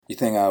You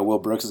think Will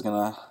Brooks is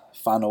gonna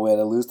find a way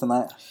to lose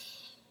tonight?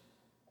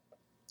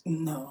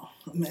 No,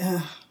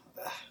 man.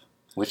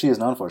 Which he is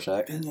known for,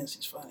 Shaq. Thing is,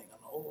 he's fighting an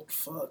old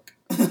fuck.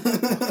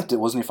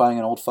 Wasn't he fighting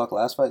an old fuck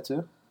last fight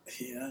too?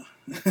 Yeah.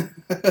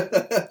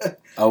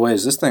 Oh wait,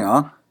 is this thing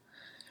on?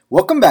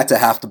 Welcome back to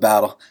Half the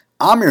Battle.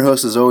 I'm your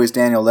host as always,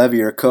 Daniel Levy,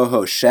 your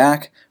co-host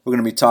Shaq. We're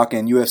gonna be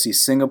talking UFC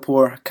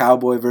Singapore,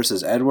 Cowboy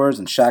versus Edwards,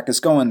 and Shaq, it's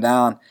going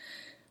down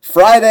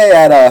Friday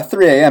at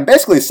 3 a.m.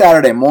 Basically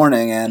Saturday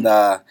morning, and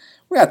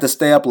we have to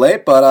stay up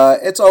late, but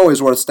it's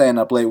always worth staying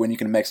up late when you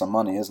can make some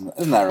money, isn't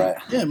that right?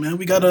 Yeah, man,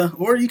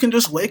 or you can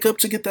just wake up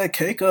to get that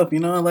cake up,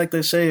 like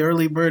they say,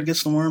 early bird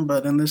gets the worm,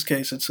 but in this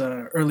case, it's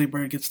early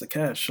bird gets the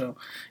cash. So,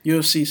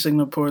 UFC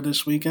Singapore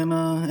this weekend,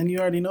 and you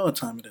already know what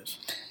time it is.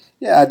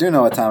 Yeah, I do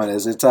know what time it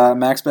is. It's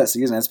MaxBet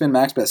season. It's been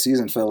MaxBet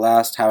season for the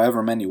last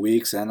however many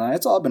weeks, and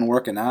it's all been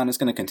working out, and it's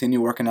going to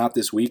continue working out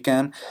this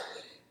weekend.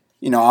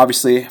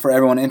 Obviously, for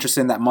everyone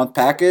interested in that month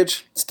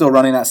package, still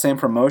running that same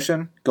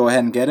promotion. Go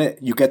ahead and get it.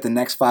 You get the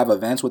next 5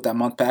 events with that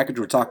month package.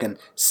 We're talking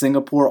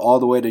Singapore all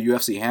the way to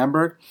UFC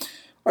Hamburg.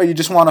 Or you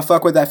just want to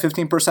fuck with that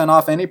 15%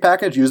 off any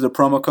package, use the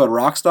promo code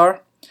ROCKSTAR.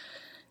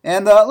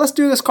 And let's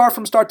do this card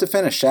from start to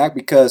finish, Shaq,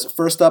 because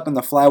first up in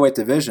the flyweight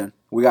division,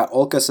 we got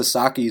Ulka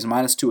Sasaki, he's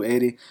minus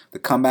 280. The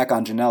comeback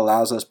on Janelle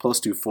Lauza is plus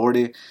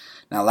 240.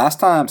 Now, last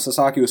time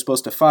Sasaki was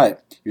supposed to fight,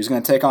 he was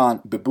going to take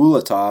on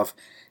Bibulatov,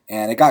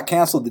 and it got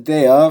canceled the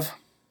day of.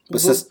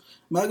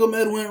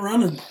 Magomed went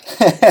running.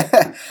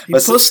 He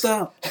pushed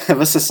out.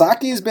 But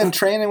Sasaki's been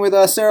training with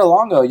Sarah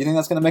Longo. You think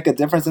that's going to make a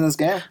difference in this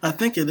game? I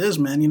think it is,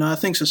 man. I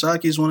think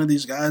Sasaki's one of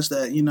these guys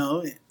that,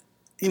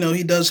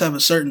 he does have a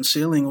certain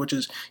ceiling, which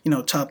is,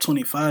 top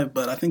 25,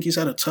 but I think he's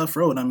had a tough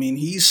road. I mean,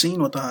 he's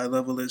seen what the high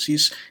level is.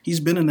 He's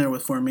been in there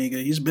with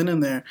Formiga. He's been in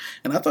there,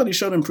 and I thought he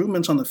showed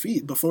improvements on the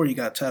feet before he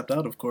got tapped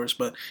out, of course,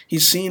 but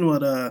he's seen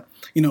what,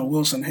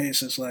 Wilson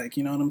Hayes is like,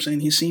 you know what I'm saying?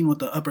 He's seen what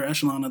the upper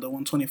echelon of the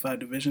 125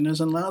 division is,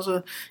 and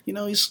Lauza,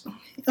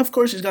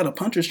 he's got a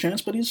puncher's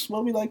chance, but he's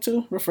what we like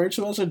to refer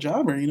to as a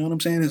jobber, you know what I'm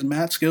saying? His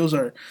mat skills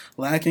are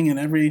lacking in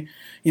every,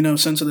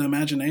 sense of the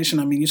imagination.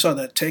 I mean, you saw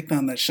that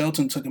takedown that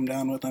Shelton took him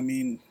down with. I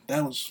mean,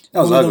 that was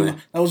ugly.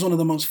 That was one of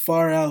the most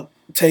far out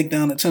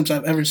takedown attempts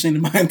I've ever seen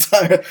in my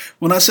entire.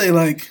 When I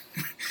say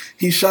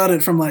he shot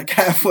it from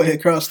halfway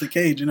across the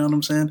cage, you know what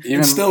I'm saying?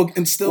 And still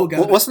got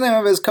it. What's the name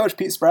of his coach?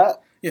 Pete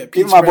Spratt. Yeah,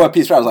 Even my boy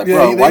Pete Spratt was like,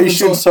 bro, why are you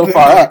shooting so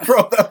far out?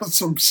 Bro, that was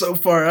from so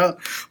far out.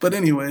 But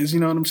anyways, you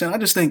know what I'm saying? I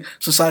just think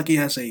Sasaki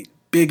has a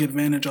big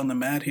advantage on the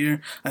mat here.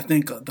 I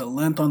think the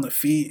length on the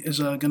feet is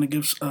going to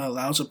give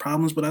Lauza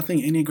problems, but I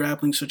think any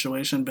grappling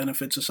situation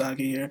benefits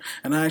Sasaki here,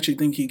 and I actually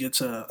think he gets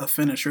a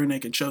finish or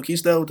naked choke.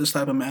 He's dealt with this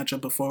type of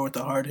matchup before with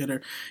the hard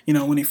hitter.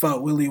 When he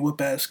fought Willie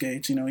Whoop-Ass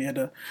Gates, he had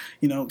to,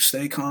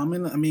 stay calm,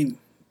 and I mean,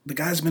 the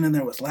guy's been in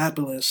there with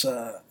Lapilus,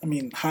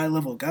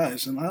 high-level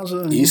guys. And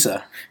Lauza...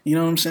 Issa. You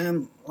know what I'm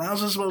saying?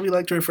 Lauza's what we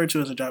like to refer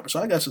to as a jobber.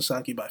 So I got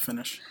Sasaki by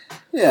finish.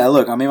 Yeah,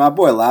 look, my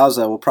boy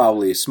Lauza will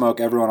probably smoke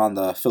everyone on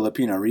the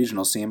Filipino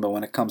regional scene, but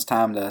when it comes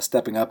time to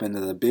stepping up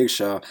into the big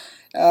show,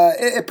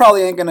 it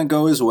probably ain't going to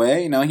go his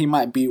way. He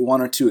might beat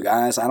 1 or 2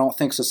 guys. I don't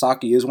think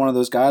Sasaki is one of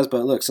those guys,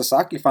 but look,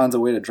 Sasaki finds a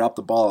way to drop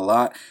the ball a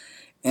lot.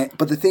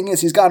 But the thing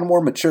is, he's gotten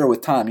more mature with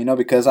time,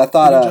 because I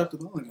thought... dropped the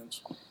ball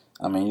against?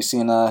 You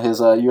seen his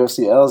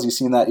UFC L's? You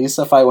seen that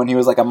Issa fight when he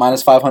was like a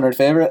minus 500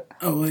 favorite?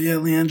 Oh, well, yeah,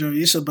 Leandro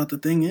Issa. But the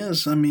thing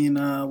is,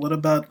 what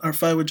about our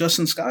fight with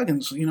Justin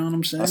Scoggins? You know what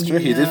I'm saying? That's true.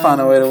 He did find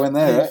a way to win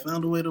there, right? He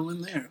found a way to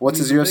win there. What's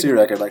his UFC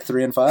record?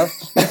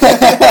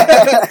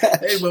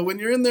 3-5? Hey, but when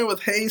you're in there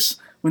with Hayes,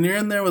 when you're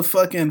in there with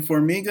fucking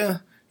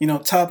Formiga,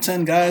 top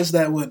 10 guys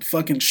that would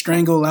fucking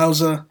strangle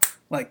Lauza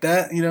like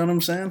that, you know what I'm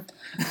saying?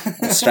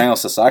 Strangle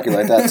Sasaki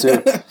like that,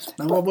 too.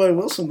 Not my boy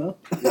Wilson, though.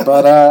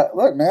 But,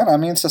 look,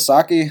 man,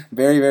 Sasaki,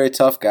 very, very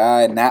tough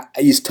guy. Now,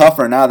 he's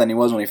tougher now than he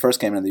was when he first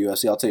came into the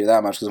UFC, I'll tell you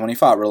that much. Because when he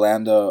fought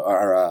Roland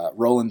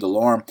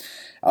Delorme,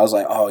 I was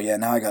like, oh, yeah,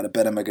 now I got to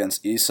bet him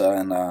against Issa.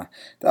 And that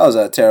was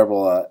a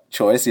terrible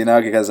choice,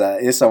 because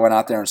Issa went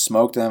out there and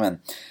smoked him.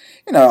 And,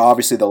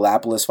 obviously the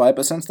Lapilus fight.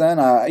 But since then,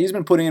 he's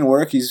been putting in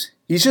work. He's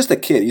just a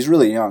kid. He's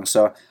really young.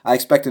 So I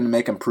expect him to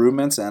make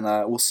improvements. And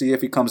we'll see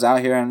if he comes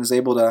out here and is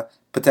able to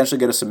potentially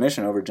get a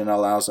submission over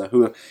Janelle Lauza,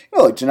 who,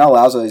 Janelle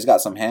Lauza, he's got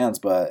some hands,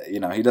 but,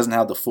 he doesn't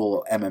have the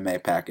full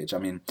MMA package.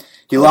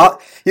 He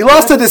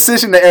lost a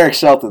decision to Eric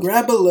Shelton.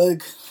 Grab a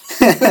leg.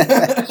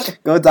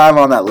 Go dive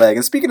on that leg.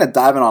 And speaking of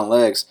diving on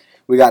legs,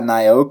 we got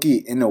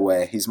Naoki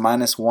Inoue. He's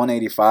minus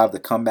 185. The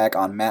comeback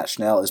on Matt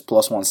Schnell is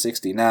plus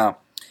 160. Now,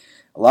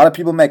 a lot of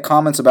people make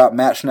comments about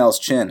Matt Schnell's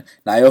chin.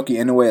 Naoki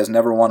Inoue has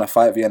never won a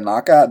fight via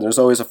knockout. There's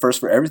always a first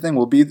for everything.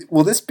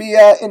 Will this be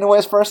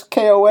Inoue's first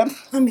KO win?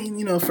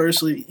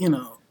 Firstly,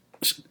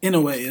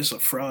 Inoue is a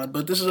fraud,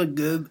 but this is a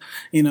good,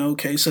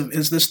 case of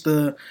it's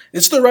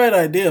the right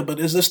idea, but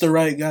is this the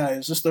right guy?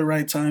 Is this the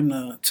right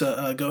time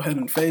to go ahead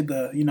and fade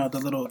the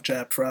little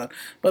jab fraud?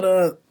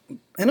 But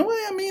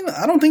Inoue,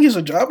 I don't think he's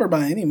a jobber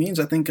by any means.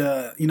 I think,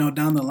 down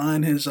the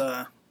line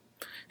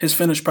his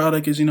finished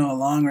product is, a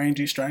long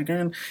rangey striker.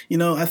 And,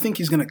 I think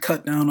he's going to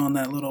cut down on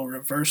that little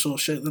reversal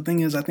shit. The thing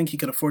is, I think he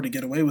could afford to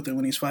get away with it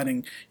when he's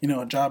fighting,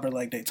 a jobber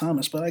like Nate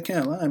Thomas. But I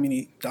can't lie. I mean,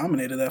 he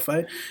dominated that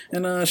fight.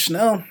 And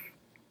Schnell,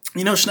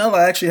 Schnell,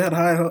 I actually had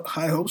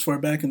high hopes for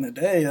back in the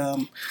day.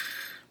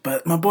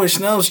 But my boy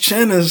Schnell's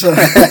chin is...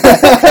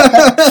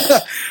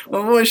 my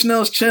boy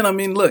Schnell's chin, I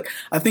mean, look,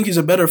 I think he's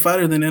a better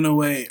fighter than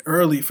Inoue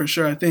early, for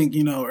sure. I think,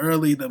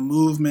 early the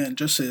movement,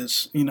 just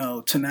his,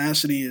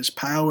 tenacity, his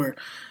power,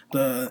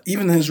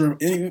 even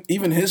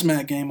his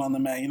mat game on the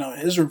mat,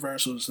 his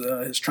reversals,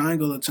 his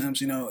triangle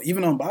attempts,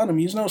 even on bottom,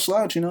 he's no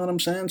slouch, you know what I'm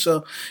saying?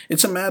 So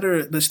it's a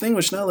matter, this thing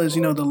with Schnell is,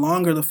 the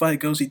longer the fight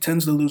goes, he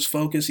tends to lose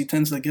focus, he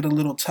tends to get a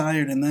little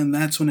tired, and then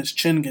that's when his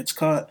chin gets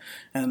caught.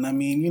 And I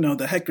mean,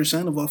 the Hector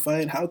Sandoval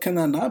fight, how can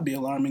that not be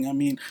alarming? I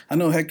mean, I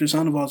know Hector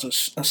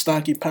Sandoval's a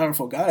stocky,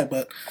 powerful guy,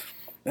 but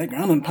that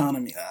ground and pound,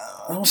 I mean,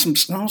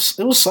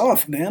 it was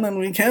soft, man, and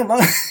we can't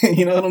lie,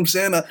 you know what I'm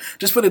saying?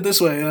 Just put it this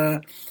way,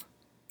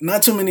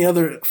 not too many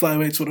other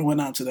flyweights would have went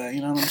out to that,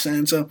 you know what I'm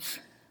saying? So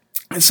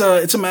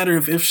it's a matter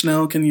of if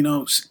Schnell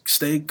can,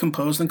 stay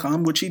composed and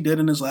calm, which he did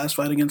in his last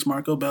fight against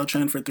Marco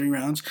Beltran for 3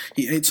 rounds.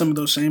 He ate some of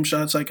those same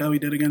shots like how he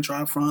did against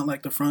Rob Font,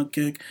 like the front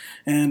kick,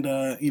 and,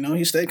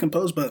 he stayed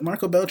composed. But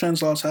Marco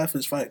Beltran's lost half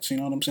his fights, you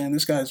know what I'm saying?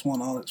 This guy's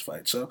won all his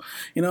fights. So,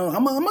 I'm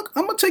going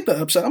to take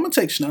the upset. I'm going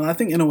to take Schnell. I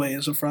think Inoue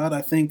is a fraud.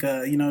 I think,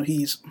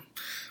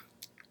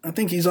 I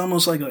think he's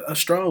almost like a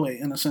strawweight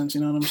in a sense,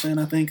 you know what I'm saying?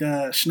 I think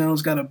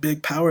Schnell's got a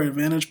big power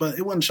advantage, but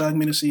it wouldn't shock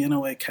me to see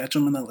Inoue catch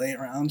him in the late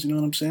rounds, you know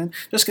what I'm saying?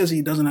 Just because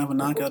he doesn't have a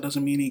knockout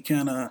doesn't mean he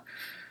can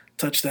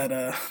touch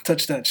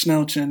that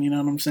Schnell chin, you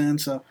know what I'm saying?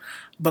 So,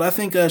 but I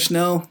think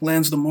Schnell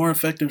lands the more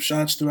effective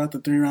shots throughout the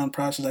 3-round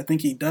process. I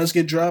think he does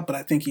get dropped, but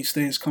I think he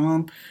stays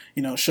calm,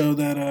 shows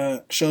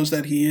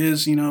that he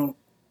is,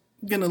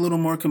 getting a little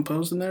more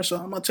composed in there, so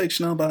I'm going to take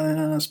Schnell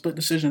by split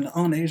decision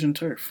on Asian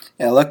turf.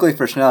 Yeah, luckily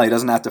for Schnell, he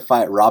doesn't have to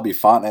fight Robbie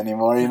Font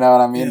anymore, you know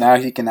what I mean? Yeah. Now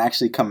he can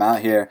actually come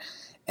out here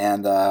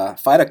and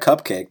fight a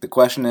cupcake. The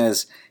question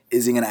is he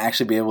going to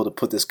actually be able to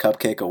put this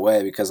cupcake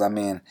away? Because, I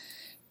mean,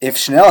 if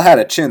Schnell had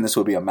a chin, this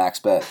would be a max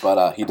bet,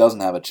 but he doesn't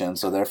have a chin,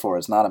 so therefore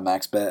it's not a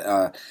max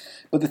bet.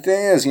 But the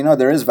thing is,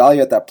 there is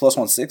value at that plus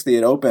 160.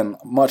 It opened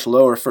much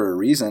lower for a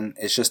reason.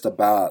 It's just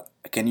about,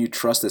 can you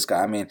trust this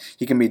guy? I mean,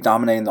 he can be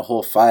dominating the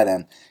whole fight,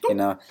 and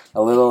a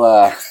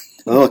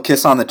little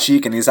kiss on the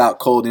cheek, and he's out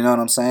cold. You know what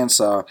I'm saying?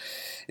 So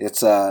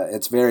it's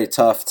very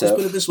tough to. Let's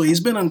put it this way: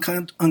 he's been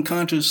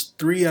unconscious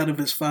 3 out of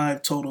his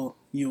 5 total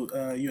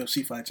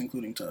UFC fights,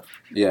 including tough.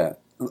 Yeah.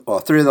 Well,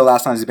 3 of the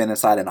last times he's been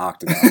inside an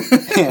octagon.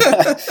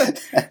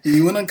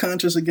 He went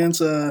unconscious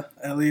against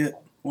Elliott.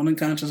 One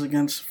unconscious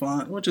against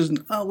Font, which is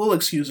we'll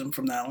excuse him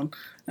from that one,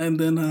 and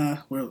then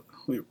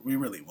we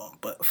really won't.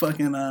 But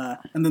fucking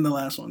and then the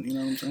last one, you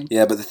know what I'm saying?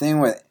 Yeah, but the thing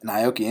with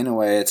Naoki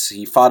Inoue,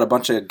 he fought a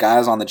bunch of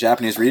guys on the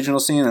Japanese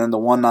regional scene, and then the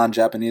one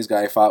non-Japanese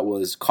guy he fought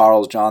was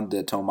Carl John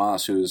de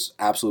Tomas, who's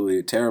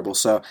absolutely terrible.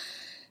 So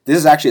this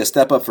is actually a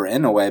step up for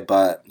Inoue,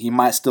 but he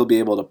might still be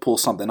able to pull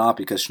something off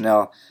because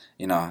Schnell,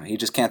 he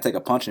just can't take a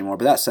punch anymore.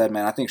 But that said,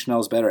 man, I think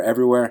Schnell's better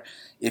everywhere.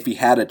 If he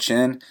had a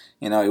chin,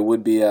 it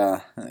would be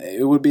a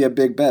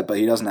big bet, but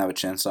he doesn't have a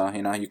chin, so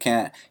you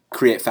can't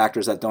create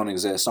factors that don't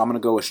exist. So I'm gonna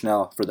go with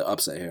Schnell for the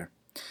upset here.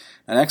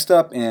 Now, next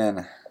up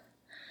in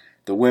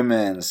the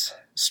women's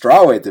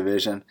strawweight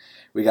division,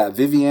 we got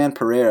Viviane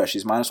Pereira.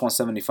 She's minus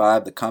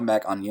 175. The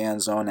comeback on Yan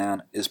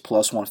Zonan is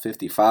plus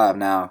 155.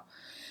 Now,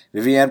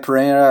 Viviane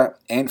Pereira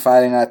ain't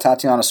fighting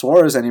Tatiana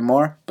Suarez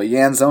anymore, but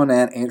Yan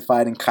Zonan ain't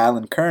fighting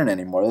Kylan Kern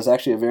anymore. This is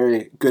actually a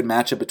very good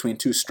matchup between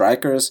 2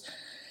 strikers.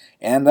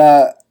 And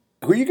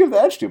who you give the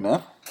edge to,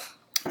 man?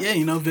 Yeah,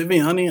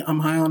 Viviane, I'm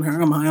high on her.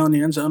 I'm high on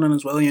Yan Zonan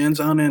as well. Yan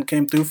Zonan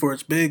came through for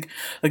its big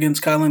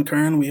against Kylan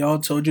Kern. We all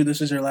told you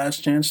this is your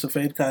last chance to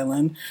fade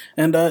Kylan.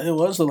 And it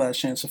was the last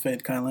chance to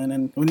fade Kylan.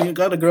 And when you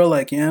got a girl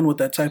like Yan with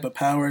that type of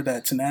power,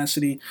 that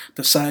tenacity,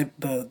 the side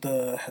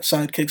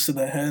kicks to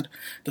the head,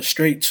 the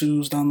straight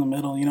twos down the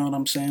middle, you know what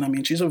I'm saying? I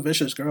mean, she's a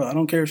vicious girl. I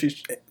don't care if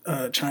she's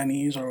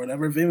Chinese or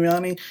whatever.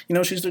 Viviane,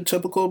 she's the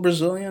typical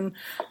Brazilian,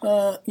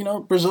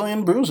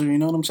 Brazilian bruiser, you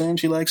know what I'm saying?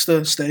 She likes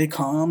to stay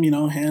calm,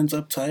 hands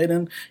up tight,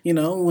 and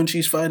when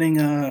she's fighting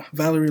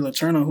Valerie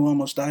Letourneau, who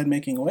almost died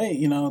making weight,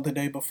 the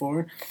day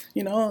before,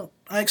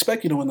 I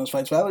expect you to win those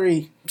fights.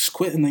 Valerie's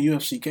quit in the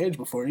UFC cage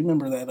before. You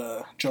remember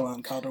that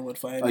Joanne Calderwood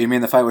fight? Oh, you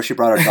mean the fight where she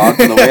brought her dog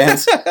to the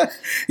weigh-ins?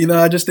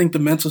 I just think the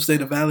mental state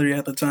of Valerie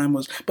at the time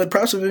was... But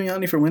props to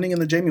Viviane for winning in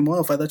the Jamie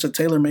Moyle fight. That's a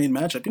tailor-made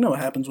matchup. You know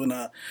what happens when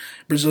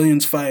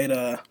Brazilians fight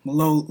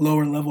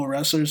lower-level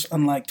wrestlers,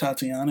 unlike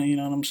Tatiana, you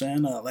know what I'm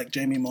saying? Like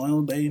Jamie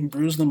Moyle, they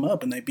bruise them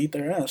up and they beat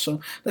their ass.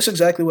 So that's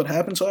exactly what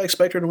happened. So I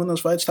expect her to win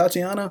those fights.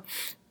 Tatiana...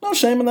 No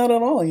shame in that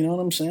at all, you know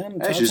what I'm saying?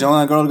 Hey, she's the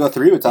only girl to go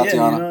 3 with Tatiana.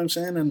 Yeah, you know what I'm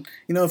saying? And,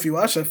 if you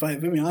watched that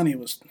fight, Viviani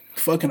was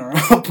fucking her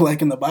up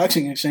like in the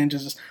boxing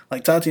exchanges.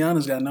 Like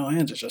Tatiana's got no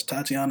hands. It's just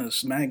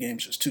Tatiana's mat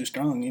game's just too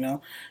strong, you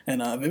know.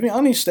 And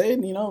Viviani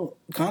stayed, you know,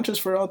 conscious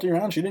for all 3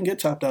 rounds. She didn't get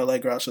topped out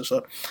like Grasso.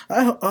 So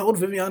I hold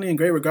Viviani in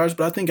great regards,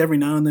 but I think every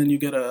now and then you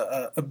get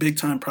a big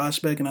time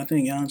prospect, and I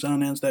think Yan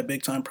Xiaonan's that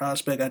big time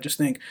prospect. I just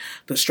think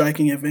the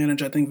striking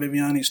advantage. I think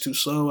Viviani's too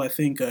slow. I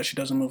think she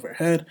doesn't move her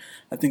head.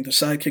 I think the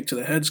side kick to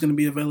the head is going to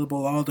be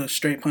available. All the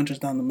straight punches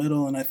down the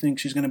middle, and I think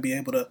she's going to be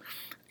able to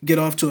get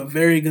off to a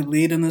very good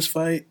lead in this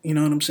fight. You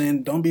know what I'm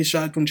saying? Don't be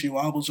shocked when she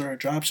wobbles or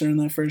drops her in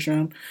that first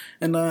round.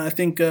 And I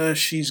think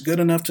she's good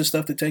enough to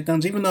stuff the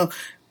takedowns, even though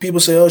people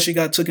say, oh, she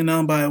got taken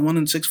down by a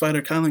 1-6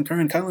 fighter, Kylan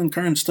Curran. Kylan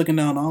Curran's taken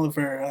down all of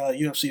her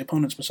UFC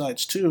opponents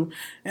besides 2.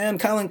 And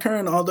Kylan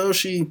Curran, although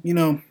she, you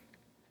know,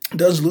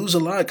 does lose a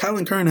lot,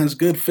 Kylan Curran has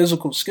good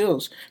physical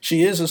skills.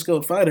 She is a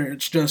skilled fighter.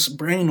 It's just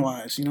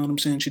brain-wise, you know what I'm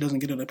saying? She doesn't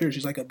get it up here.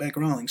 She's like a Beck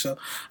Rawlings. So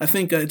I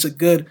think it's a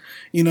good,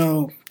 you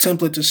know,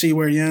 template to see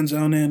where Yan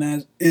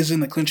Xiaonan is in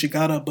the clinch. She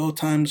got up both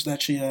times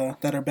that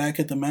her back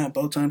hit the mat.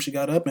 Both times she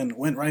got up and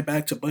went right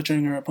back to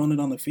butchering her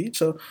opponent on the feet.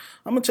 So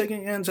I'm going to take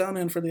Yan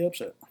Xiaonan for the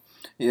upset.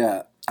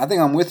 Yeah, I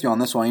think I'm with you on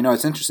this one. You know,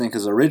 it's interesting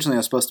because originally it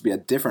was supposed to be a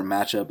different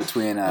matchup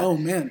between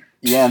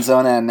Yan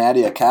Xiaonan and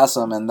Nadia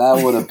Kassem, and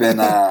that would have been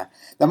that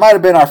might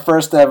have been our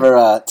first ever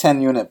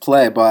 10-unit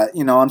play. But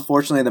you know,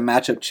 unfortunately, the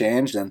matchup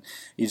changed, and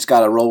you just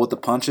got to roll with the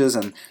punches.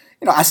 And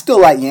you know, I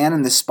still like Yan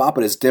in this spot,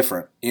 but it's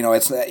different. You know,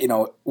 it's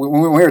when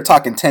we were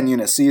talking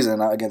 10-unit season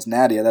against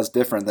Nadia, that's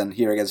different than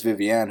here against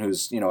Viviane,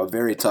 who's a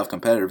very tough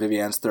competitor.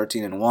 Viviane's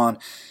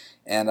 13-1.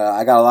 And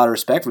I got a lot of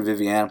respect for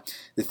Viviane.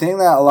 The thing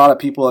that a lot of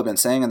people have been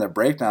saying in their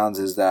breakdowns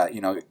is that,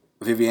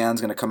 Viviane's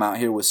going to come out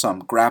here with some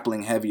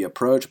grappling-heavy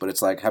approach, but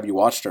it's like, have you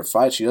watched her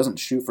fight? She doesn't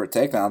shoot for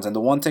takedowns, and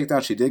the one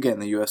takedown she did get in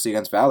the UFC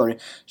against Valerie,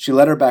 she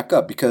let her back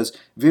up because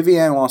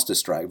Viviane wants to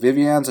strike.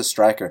 Viviane's a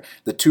striker.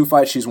 The 2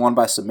 fights she's won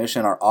by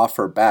submission are off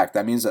her back.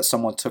 That means that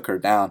someone took her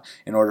down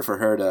in order for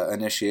her to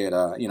initiate,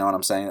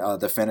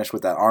 the finish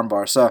with that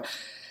armbar. So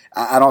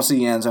I don't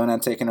see Yan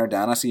Xiaonan taking her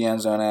down. I see Yan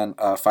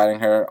Xiaonan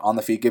fighting her on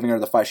the feet, giving her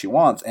the fight she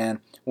wants.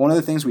 And one of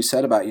the things we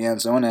said about Yan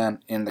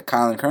Xiaonan in the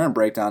Kylan Curran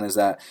breakdown is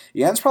that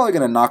Yan's probably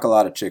going to knock a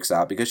lot of chicks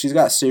out because she's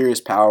got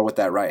serious power with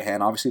that right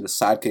hand. Obviously, the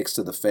side kicks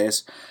to the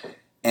face.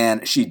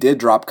 And she did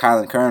drop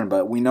Kylan Curran,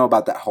 but we know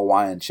about that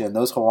Hawaiian chin.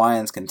 Those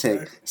Hawaiians can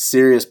take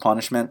serious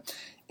punishment.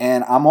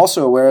 And I'm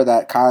also aware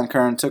that Kylan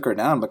Curran took her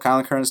down, but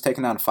Kylan Curran's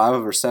taken down 5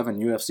 of her 7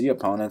 UFC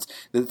opponents.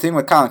 The thing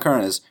with Kylan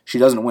Curran is she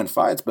doesn't win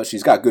fights, but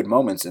she's got good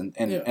moments in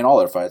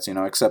all her fights,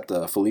 except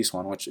the Felice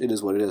one, which it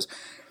is what it is.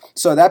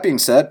 So that being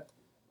said,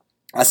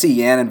 I see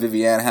Yan and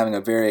Viviane having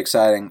a very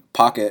exciting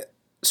pocket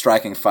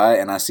striking fight,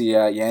 and I see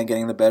Yan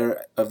getting the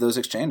better of those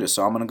exchanges.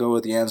 So I'm going to go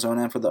with Yan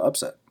Xiaonan for the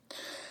upset.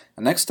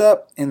 And next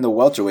up in the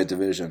welterweight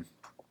division,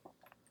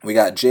 we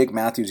got Jake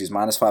Matthews. He's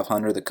minus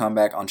 500. The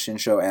comeback on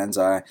Shinsho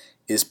Anzai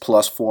is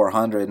plus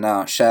 400.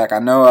 Now, Shaq, I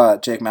know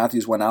Jake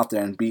Matthews went out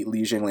there and beat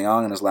Li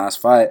Jingliang in his last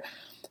fight,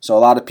 so a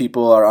lot of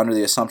people are under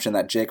the assumption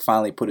that Jake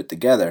finally put it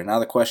together. Now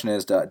the question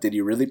is, did he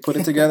really put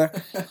it together?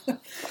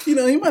 He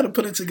might have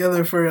put it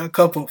together for a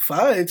couple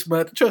fights,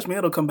 but trust me,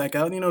 it'll come back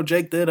out.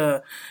 Jake did.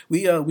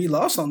 We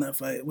lost on that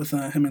fight with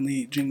him and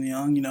Li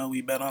Jingliang.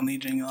 We bet on Li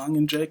Jingliang,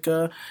 and Jake,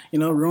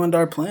 ruined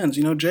our plans.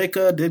 Jake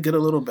did get a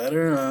little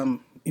better.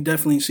 He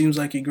definitely seems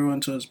like he grew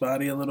into his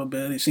body a little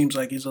bit. He seems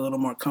like he's a little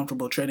more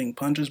comfortable trading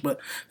punches. But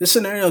this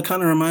scenario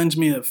kind of reminds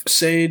me of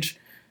Sage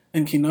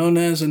and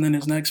Quinones, and then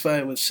his next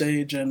fight with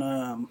Sage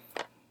and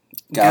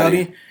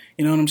Gowdy.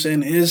 You know what I'm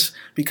saying? Is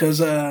because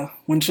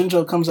when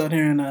Shinjo comes out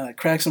here and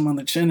cracks him on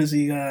the chin, is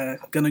he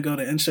gonna go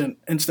to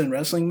instant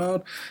wrestling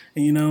mode?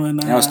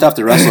 It's tough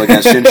to wrestle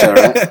against Shinjo,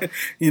 right?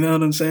 You know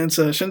what I'm saying?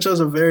 So Shinjo's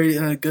a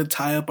very good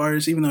tie-up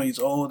artist, even though he's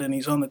old and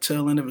he's on the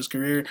tail end of his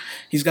career.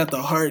 He's got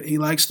the heart. He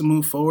likes to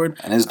move forward.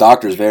 And his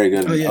doctor's very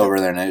good over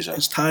there in Asia.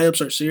 His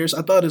tie-ups are serious.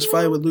 I thought his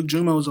fight with Luke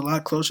Juma was a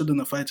lot closer than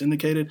the fights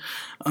indicated.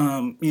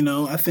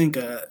 I think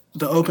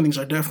the openings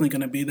are definitely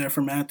going to be there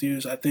for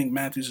Matthews. I think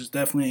Matthews is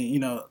definitely,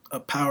 a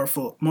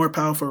more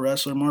powerful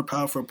wrestler, more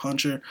powerful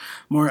puncher,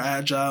 more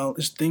agile.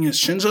 This thing is,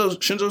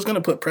 Shinjo's going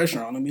to put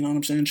pressure on him. You know what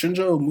I'm saying?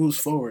 Shinjo moves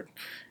forward.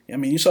 I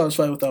mean, you saw his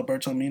fight with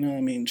Alberto Mina.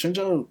 I mean,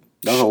 Shinjo.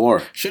 That was a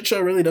war. Shit show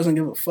really doesn't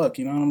give a fuck,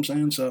 you know what I'm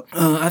saying? So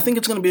I think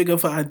it's going to be a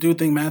good fight. I do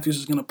think Matthews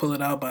is going to pull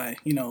it out by,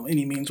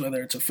 any means,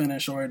 whether it's a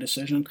finish or a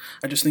decision.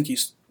 I just think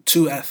he's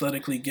too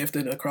athletically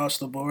gifted across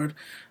the board.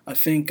 I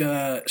think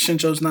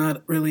Shinjo's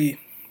not really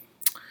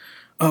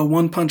a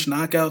one-punch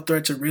knockout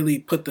threat to really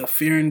put the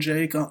fear in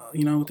Jake,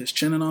 with his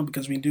chin and all,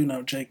 because we do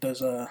know Jake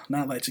does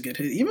not like to get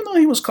hit. Even though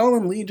he was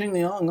calling Li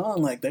Jingliang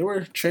on, like they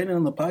were trading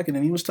in the pocket,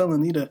 and he was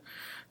telling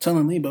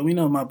Lee, but we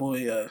know my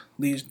boy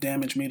Lee's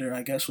damage meter,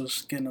 I guess,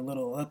 was getting a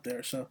little up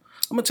there. So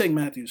I'm going to take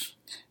Matthews.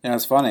 Yeah,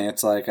 it's funny.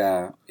 It's like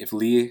if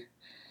Lee,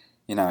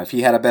 if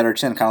he had a better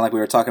chin, kind of like we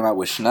were talking about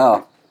with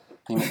Schnell,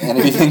 and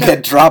if he didn't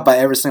get dropped by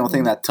every single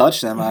thing that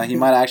touched him, he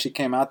might have actually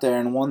came out there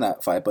and won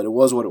that fight. But it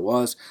was what it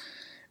was.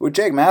 With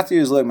Jake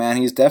Matthews, look, man,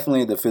 he's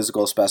definitely the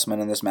physical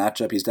specimen in this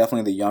matchup. He's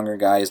definitely the younger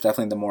guy. He's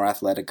definitely the more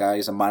athletic guy.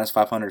 He's a minus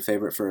 500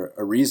 favorite for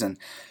a reason.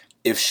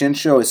 if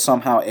Shinsho is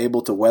somehow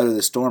able to weather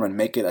the storm and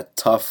make it a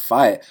tough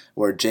fight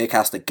where Jake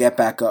has to get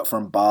back up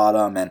from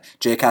bottom and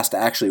Jake has to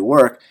actually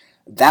work,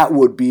 that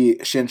would be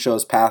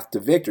Shinsho's path to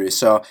victory.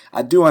 So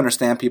I do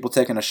understand people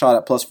taking a shot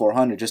at plus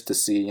 400 just to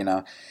see,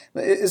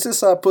 is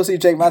this pussy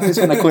Jake Matthews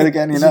going to quit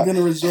again? Is he going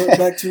to resort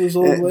back to his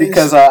old ways?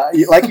 Because,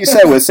 like you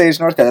said, with Sage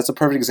Northcutt, that's a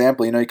perfect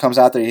example. He comes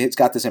out there, he's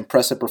got this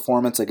impressive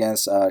performance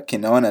against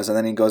Quinones, and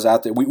then he goes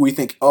out there. We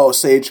think, oh,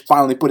 Sage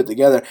finally put it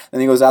together.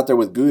 Then he goes out there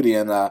with Goody,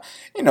 and,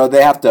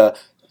 they have to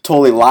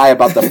totally lie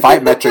about the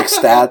fight metric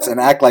stats and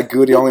act like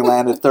Goody only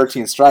landed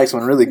 13 strikes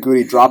when really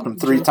Goody dropped him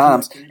 3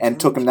 times and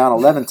took him down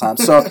 11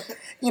 times. So,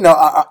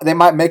 they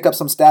might make up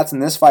some stats in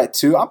this fight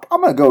too. I'm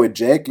going to go with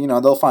Jake.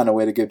 They'll find a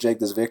way to give Jake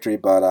this victory,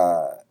 but,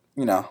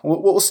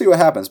 we'll see what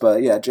happens.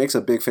 But, yeah, Jake's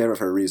a big favorite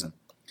for a reason.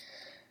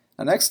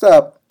 Now, next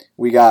up,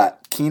 we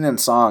got Kenan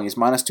Song. He's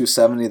minus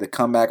 270. The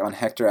comeback on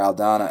Hector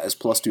Aldana is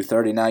plus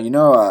 230.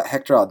 Now,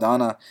 Hector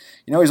Aldana,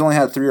 he's only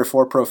had 3 or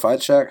 4 pro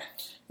fights, Shaq?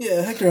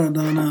 Yeah, Hector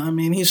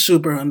Aldana, he's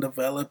super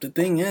undeveloped. The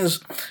thing is,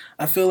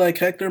 I feel like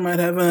Hector might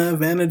have an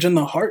advantage in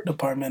the heart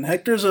department.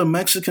 Hector's a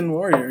Mexican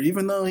warrior,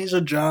 even though he's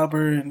a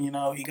jobber and,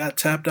 he got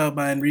tapped out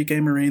by Enrique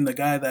Marin, the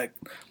guy that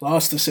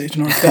lost to Sage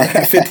Northcutt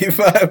at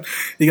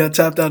 55. He got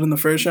tapped out in the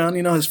first round.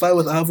 His fight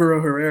with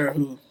Alvaro Herrera,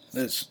 who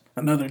is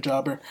another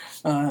jobber,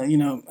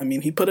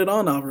 he put it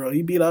on Alvaro.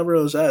 He beat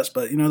Alvaro's ass,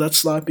 but, that's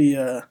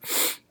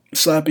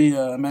sloppy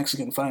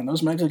Mexican fight.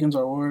 Those Mexicans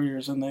are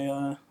warriors, and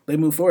they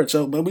move forward.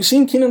 So, but we've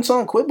seen Kenan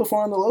Song quit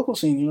before on the local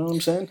scene. You know what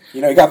I'm saying?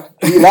 He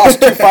lost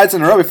 2 fights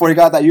in a row before he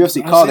got that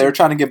UFC call. They were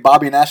trying to give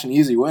Bobby Nash an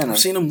easy win. I've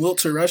seen him wilt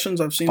to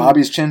Russians.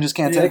 Bobby's chin just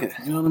can't take it.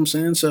 You know what I'm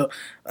saying? So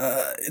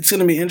it's going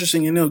to be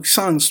interesting.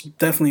 Song's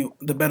definitely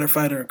the better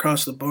fighter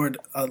across the board.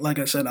 Like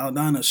I said,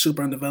 Aldana's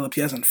super undeveloped.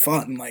 He hasn't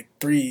fought in like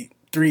 3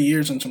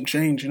 years and some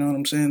change, you know what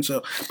I'm saying?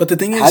 So, but the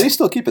thing is, how do you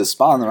still keep his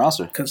spot on the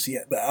roster? Because the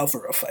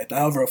Alvaro fight. The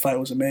Alvaro fight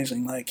was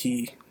amazing. Like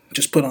he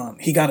just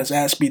he got his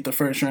ass beat the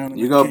first round.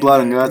 You go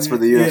blood and guts for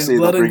the UFC,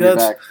 they'll bring you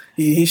back.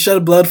 He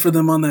shed blood for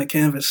them on that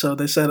canvas, so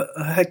they said,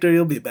 Hector,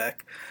 you'll be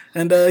back.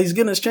 And he's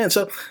getting his chance.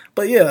 So,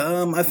 but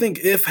yeah, I think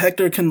if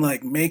Hector can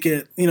make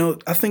it,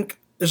 I think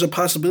there's a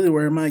possibility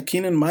where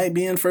Kenan might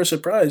be in for a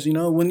surprise.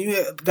 When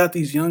you got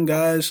these young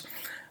guys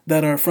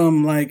that are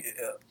from like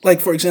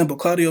for example,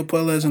 Claudio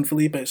Puelles and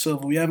Felipe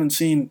Silva. We haven't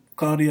seen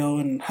Claudio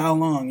in how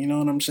long, you know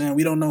what I'm saying?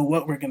 We don't know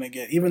what we're going to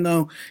get. Even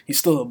though he's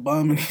still a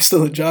bum and he's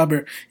still a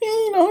jobber,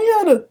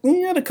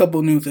 he had a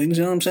couple new things,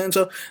 you know what I'm saying?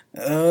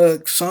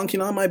 So, Song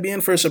Kenan might be in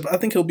for a surprise. I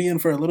think he'll be in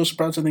for a little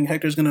surprise. I think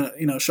Hector's going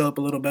to, show up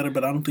a little better,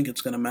 but I don't think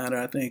it's going to matter.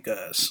 I think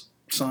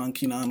Song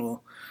Kenan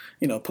will,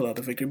 pull out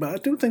the victory. But I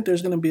do think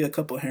there's going to be a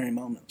couple hairy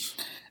moments.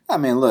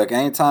 Look,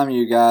 anytime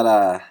you got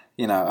a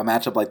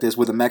matchup like this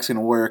with a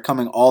Mexican warrior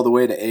coming all the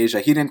way to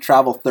Asia. He didn't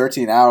travel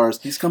 13 hours.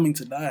 He's coming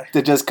to die.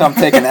 To just come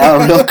take an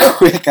L real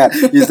quick.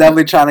 He's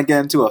definitely trying to get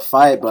into a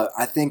fight, but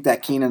I think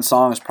that Kenan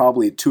Song is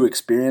probably too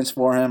experienced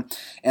for him.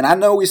 And I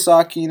know we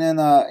saw Kenan,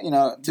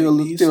 do a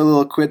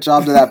little quit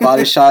job to that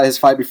body shot, his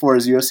fight before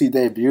his UFC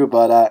debut,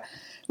 but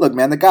look,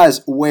 man, the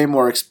guy's way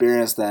more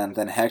experienced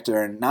than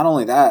Hector. And not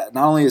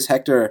only is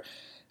Hector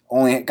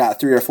only got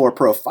 3 or 4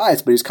 pro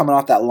fights, but he's coming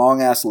off that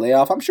long-ass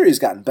layoff. I'm sure he's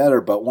gotten better,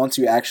 but once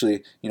you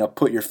actually,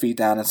 put your feet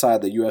down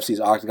inside the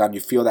UFC's octagon, you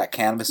feel that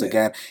canvas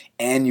again,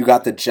 and you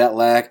got the jet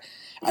lag.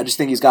 I just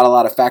think he's got a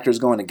lot of factors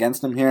going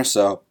against him here,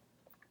 so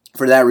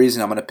for that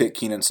reason, I'm going to pick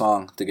Kenan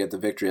Song to get the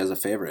victory as a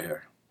favorite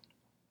here.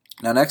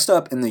 Now, next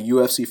up in the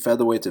UFC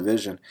featherweight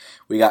division,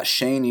 we got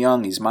Shane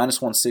Young. He's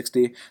minus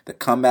 160. The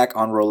comeback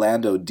on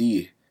Rolando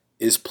D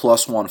is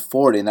plus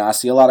 140. Now, I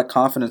see a lot of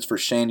confidence for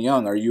Shane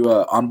Young. Are you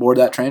on board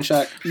that train,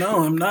 Shaq?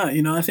 No, I'm not.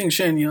 I think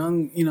Shane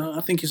Young,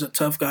 I think he's a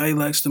tough guy. He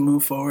likes to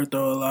move forward,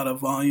 throw a lot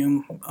of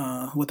volume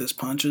with his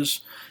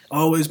punches.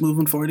 Always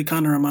moving forward. He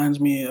kind of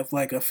reminds me of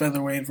like a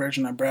featherweight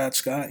version of Brad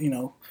Scott,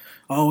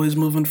 always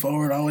moving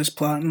forward, always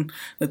plotting.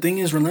 The thing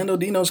is, Rolando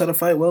D knows how to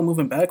fight well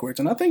moving backwards.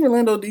 And I think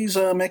Rolando D's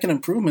making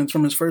improvements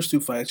from his first 2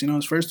 fights.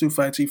 His first 2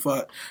 fights, he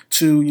fought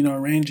 2,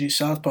 rangy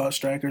southpaw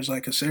strikers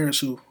like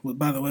Caceres, who,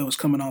 by the way, was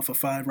coming off a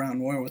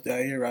 5-round war with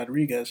Yair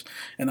Rodriguez.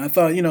 And I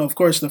thought, of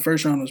course, the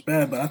first round was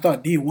bad, but I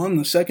thought D won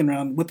the second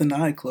round with an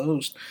eye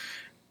closed.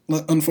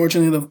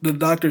 Unfortunately, the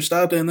doctor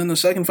stopped it, and then the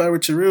second fight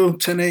with Teru,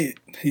 10-8,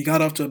 he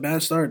got off to a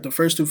bad start. The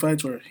first 2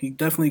 fights he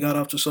definitely got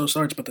off to slow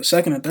starts, but the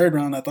second and third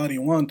round, I thought he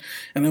won,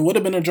 and it would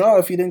have been a draw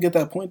if he didn't get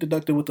that point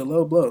deducted with the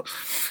low blow.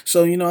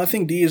 So, I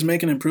think D is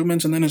making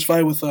improvements, and then his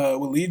fight with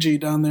Li Ji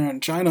down there in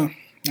China,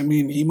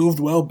 he moved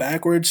well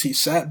backwards. He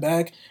sat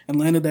back and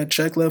landed that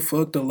check left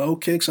hook, the low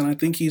kicks, and I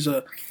think he's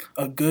a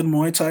good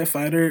Muay Thai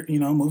fighter,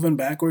 moving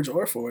backwards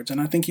or forwards.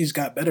 And I think he's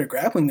got better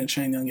grappling than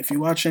Shane Young. If you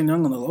watch Shane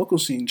Young on the local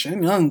scene,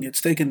 Shane Young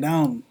gets taken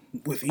down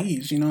with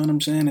ease, you know what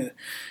I'm saying?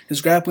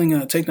 His grappling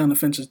takedown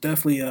defense is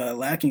definitely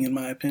lacking in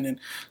my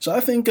opinion. So I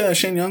think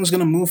Shane Young's going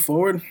to move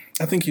forward.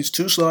 I think he's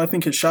too slow. I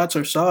think his shots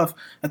are soft.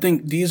 I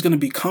think D's going to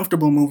be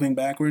comfortable moving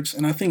backwards,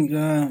 and I think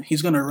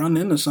he's going to run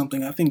into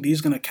something. I think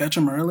D's going to catch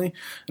him early,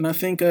 and I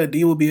think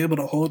D will be able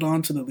to hold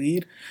on to the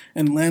lead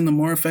and land the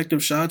more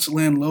effective shots,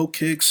 land low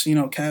kicks,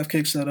 calf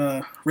kicks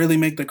that really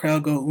make the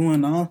crowd go ooh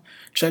and ah,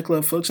 check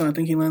left hooks, and I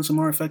think he lands some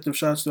more effective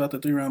shots throughout the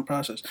 3 round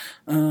process.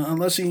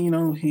 Unless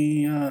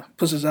he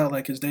pushes out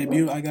like his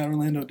debut, I got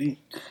Orlando D.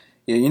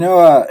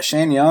 Yeah,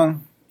 Shane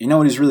Young. You know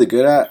what he's really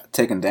good at?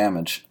 Taking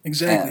damage.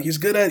 Exactly. And, he's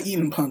good at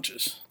eating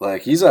punches.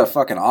 like, he's a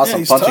fucking awesome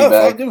he's punching tough.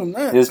 I'll bag. give him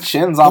that. His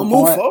chin's on He'll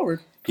point. move forward.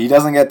 He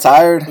doesn't get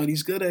tired. But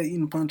he's good at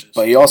eating punches.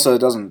 But he also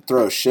doesn't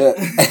throw shit.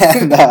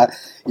 And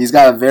he's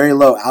got a very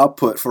low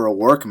output for a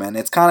workman.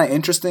 It's kind of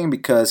interesting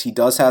because he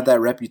does have that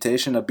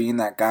reputation of being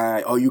that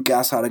guy, oh, you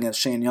gas out against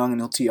Shane Young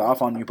and he'll tee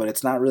off on you, but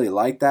it's not really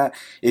like that.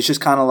 It's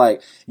just kind of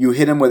like you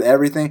hit him with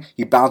everything,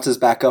 he bounces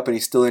back up and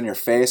he's still in your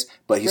face,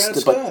 but he's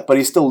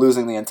still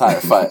losing the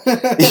entire fight.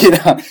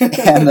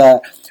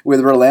 And with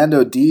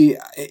Rolando D,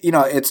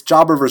 it's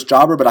jobber versus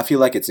jobber, but I feel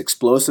like it's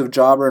explosive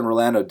jobber and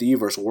Rolando D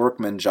versus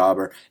workman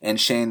jobber and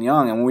Shane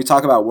Young. And when we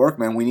talk about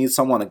workman, we need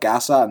someone to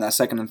gas out in that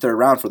second and third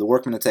round for the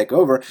workman to take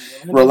over.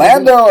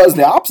 Rolando is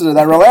the opposite of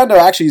that. Rolando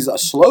actually is a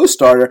slow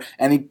starter,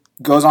 and he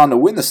goes on to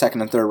win the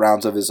second and third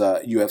rounds of his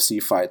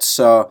UFC fights.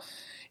 So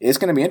it's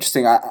going to be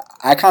interesting.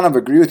 I kind of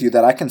agree with you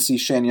that I can see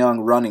Shane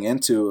Young running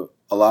into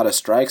a lot of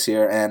strikes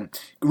here. And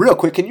real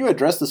quick, can you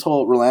address this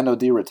whole Rolando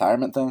D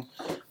retirement thing?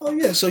 Oh,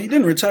 yeah. So he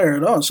didn't retire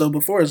at all. So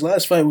before his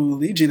last fight with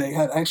Luigi, they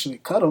had actually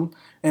cut him.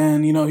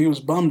 And, he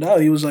was bummed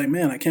out. He was like,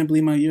 man, I can't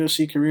believe my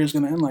UFC career is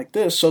going to end like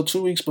this. So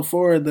 2 weeks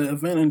before the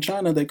event in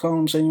China, they called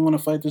him saying, you want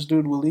to fight this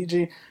dude,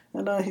 Luigi?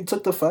 And he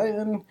took the fight,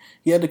 and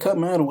he had to cut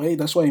mad weight.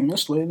 That's why he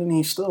missed weight, and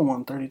he still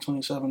won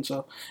 30-27.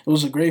 So it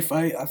was a great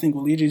fight. I think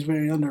Luigi's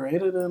very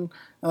underrated, and,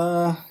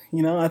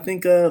 I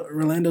think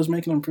Rolando's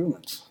making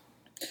improvements.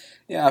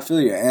 Yeah, I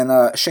feel you.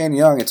 And Shane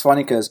Young, it's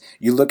funny because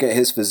you look at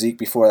his physique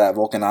before that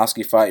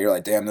Volkanovski fight, you're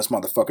like, damn, this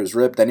motherfucker's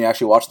ripped. Then you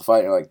actually watch the fight,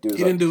 and you're like, dude,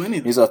 he didn't do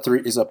anything.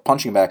 He's a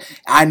punching bag.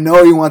 I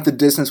know he went the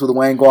distance with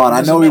Wang Guan.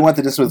 I know he went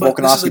the distance with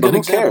Volkanovski, but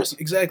who cares?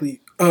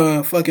 Exactly.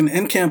 Fucking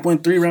Enkamp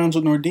went 3 rounds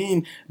with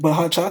Nordine, but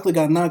Hot Chocolate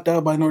got knocked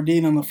out by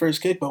Nordine on the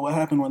first kick. But what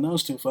happened when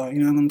those two fought? You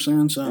know what I'm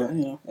saying?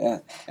 So, Yeah.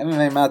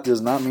 MMA math does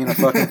not mean a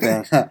fucking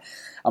thing.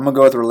 I'm going to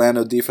go with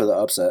Rolando D for the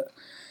upset.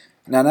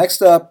 Now,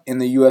 next up in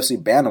the UFC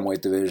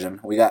bantamweight division,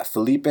 we got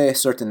Felipe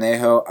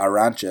Certinejo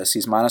Aranches.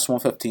 He's minus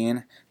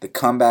 115. The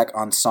comeback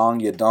on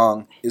Song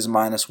Yadong is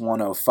minus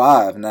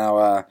 105.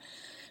 Now,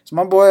 is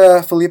my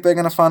boy Felipe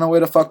going to find a way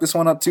to fuck this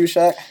one up too,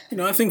 Shaq?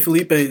 I think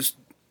Felipe is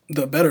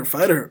the better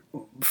fighter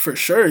for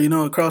sure,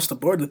 across the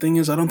board. The thing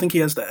is, I don't think he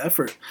has the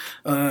effort.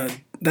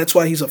 That's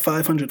why he's a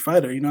 500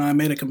 fighter. I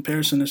made a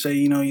comparison to say,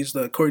 he's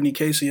the Courtney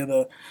Casey of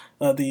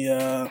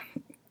the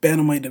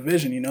bantamweight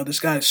division. This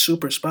guy is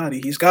super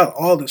spotty. He's got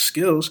all the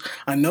skills.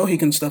 I know he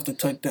can stuff the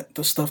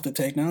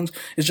takedowns.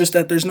 It's just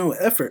that there's no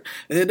effort.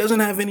 It doesn't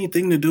have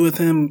anything to do with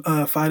him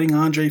fighting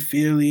Andre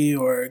Fili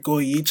or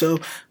Goyito.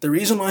 The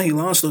reason why he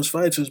lost those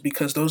fights is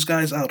because those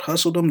guys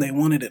out-hustled him. They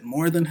wanted it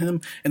more than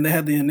him, and they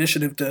had the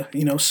initiative to,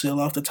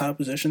 seal off the top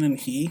position, and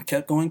he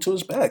kept going to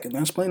his back, and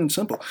that's plain and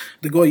simple.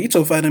 The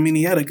Goyito fight,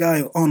 he had a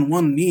guy on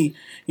one knee.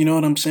 You know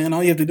what I'm saying?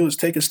 All you have to do is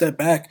take a step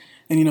back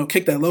and,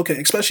 kick that low kick,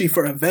 especially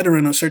for a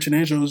veteran of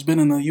Certinejo who's been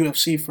in the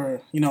UFC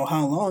for,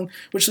 how long,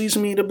 which leads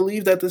me to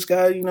believe that this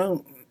guy,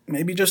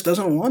 maybe just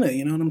doesn't want it,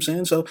 you know what I'm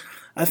saying? So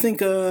I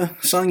think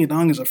Song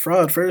Yadong is a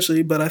fraud,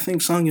 firstly, but I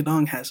think Song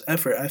Yadong has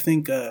effort. I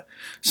think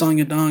Song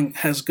Yadong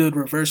has good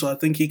reversal. I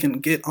think he can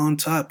get on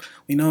top.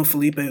 We know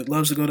Felipe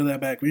loves to go to that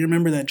back. We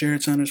remember that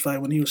Jared Sanders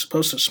fight when he was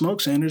supposed to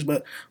smoke Sanders,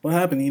 but what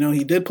happened?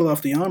 He did pull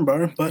off the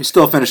armbar, but he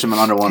still finished him in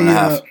under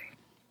 1.5.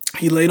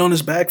 He laid on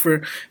his back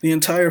for the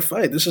entire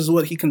fight. This is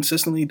what he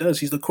consistently does.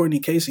 He's the Courtney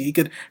Casey. He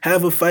could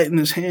have a fight in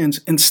his hands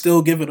and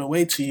still give it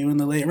away to you in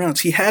the late rounds.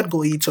 He had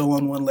Goyito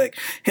on one leg.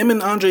 Him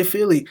and Andre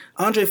Fili.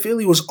 Andre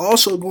Fili was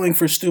also going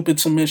for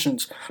stupid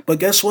submissions. But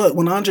guess what?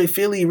 When Andre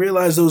Fili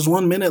realized there was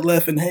 1 minute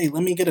left and, hey,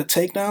 let me get a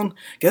takedown,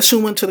 guess who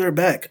went to their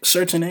back?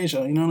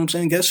 Certinejo. You know what I'm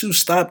saying? Guess who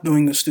stopped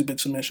doing the stupid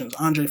submissions?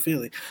 Andre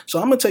Fili.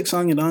 So I'm going to take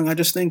Song Yadong. I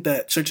just think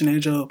that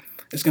Certinejo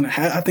is going to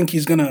I think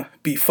he's going to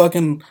be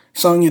fucking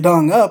Song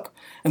Yadong up.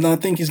 And I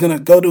think he's going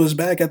to go to his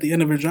back at the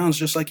end of his rounds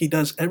just like he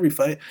does every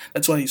fight.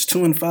 That's why he's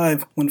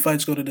 2-5 when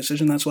fights go to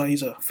decision. That's why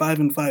he's a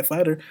 5-5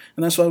 fighter.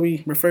 And that's why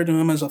we refer to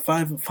him as a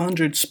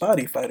 500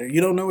 spotty fighter.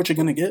 You don't know what you're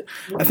going to get.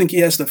 I think he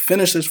has to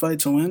finish this fight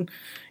to win.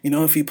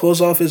 If he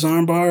pulls off his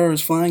armbar or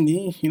his flying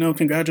knee,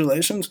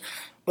 congratulations.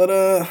 But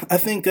I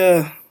think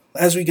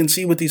as we can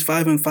see with these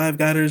 5-5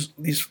 fighters,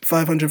 these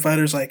 500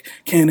 fighters like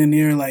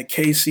Cannonier, like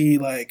Casey,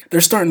 they're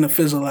starting to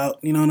fizzle out.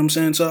 You know what I'm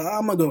saying? So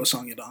I'm going to go with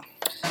Song Yadong.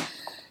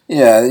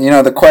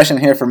 Yeah, the question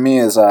here for me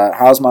is,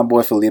 how's my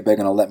boy Felipe going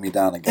to let me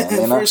down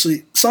again?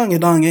 Firstly, Song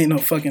Yadong ain't no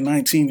fucking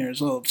 19 years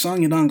old. Song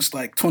Yadong's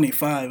like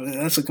 25.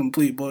 That's a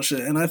complete bullshit.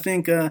 And I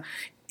think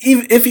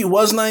even if he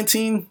was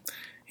 19,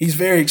 he's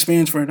very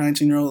experienced for a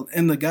 19-year-old.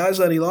 And the guys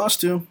that he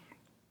lost to,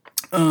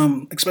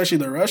 especially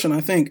the Russian,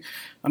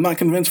 I'm not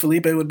convinced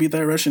Felipe would beat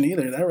that Russian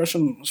either. That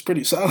Russian was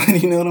pretty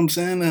solid, you know what I'm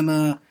saying? And,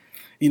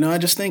 I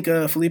just think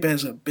Felipe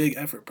has a big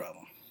effort problem.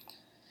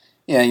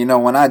 Yeah,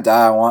 when I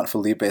die, I want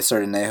Felipe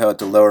Certinejo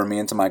to lower me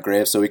into my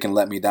grave so he can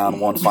let me down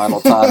one final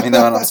time. You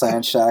know what I'm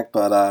saying, Shaq?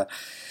 But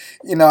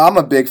I'm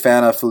a big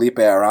fan of Felipe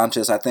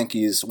Arantes. I think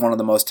he's one of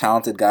the most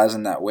talented guys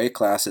in that weight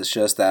class. It's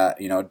just that,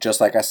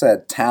 just like I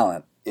said,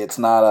 talent. It's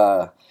not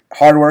a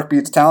hard work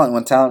beats talent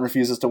when talent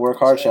refuses to work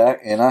hard, Shaq.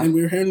 And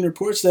we're hearing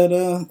reports that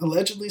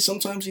allegedly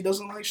sometimes he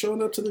doesn't like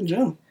showing up to the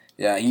gym.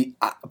 Yeah,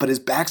 but his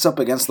back's up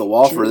against the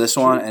wall for this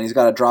one, and he's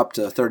got to drop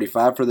to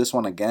 35 for this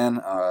one again.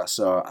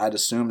 So I'd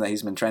assume that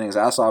he's been training his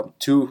ass off.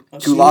 Two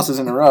losses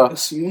in a row.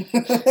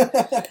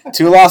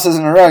 2 losses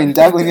in a row. He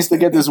definitely needs to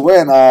get this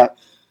win.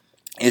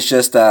 It's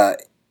just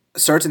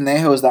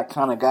Certinejo is that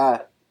kind of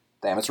guy.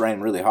 Damn, it's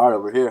raining really hard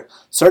over here.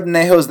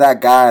 Certinejo is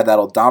that guy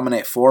that'll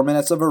dominate 4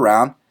 minutes of a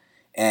round,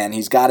 and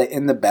he's got it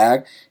in the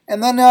bag.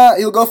 And then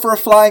he'll go for a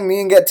flying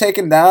knee and get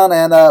taken down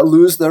and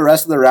lose the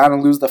rest of the round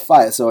and lose the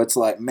fight. So it's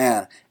like,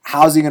 man,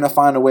 how's he going to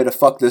find a way to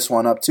fuck this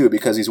one up too?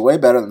 Because he's way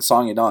better than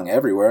Song Yadong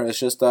everywhere. It's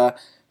just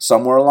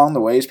somewhere along the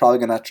way he's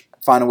probably going to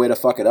find a way to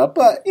fuck it up.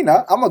 But, I'm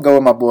going to go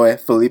with my boy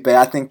Felipe.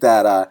 I think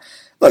that,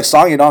 look,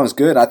 Song Yadong is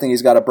good. I think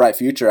he's got a bright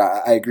future.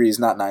 I agree he's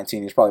not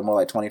 19. He's probably more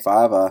like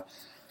 25.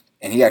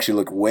 And he actually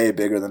looked way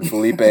bigger than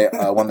Felipe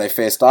when they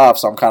faced off.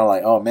 So I'm kind of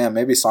like, oh, man,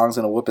 maybe Song's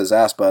going to whoop his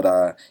ass. But,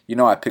 I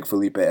pick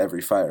Felipe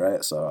every fight,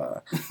 right?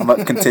 So I'm going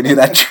to continue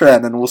that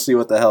trend, and we'll see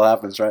what the hell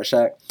happens, right,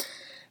 Shaq?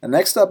 And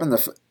next up in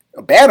the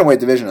bantamweight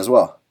division as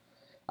well.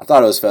 I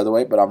thought it was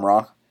featherweight, but I'm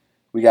wrong.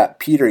 We got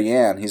Peter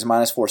Yan. He's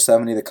minus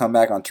 470 to come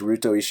back on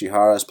Teruto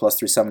Ishihara's plus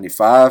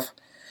 375.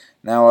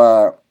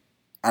 Now,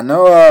 I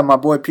know my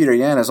boy Peter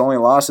Yan has only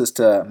losses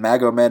to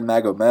Magomed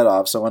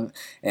Magomedov.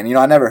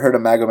 I never heard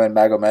of Magomed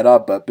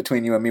Magomedov, but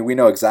between you and me, we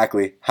know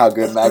exactly how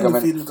good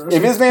Magomed.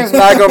 If his name's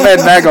Magomed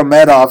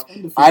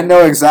Magomedov, I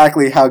know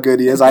exactly how good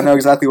he is. I know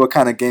exactly what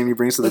kind of game he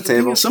brings to the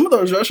table. Some of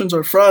those Russians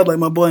are fraud, like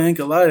my boy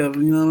Ankalaev.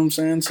 You know what I'm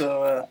saying?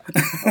 So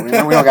we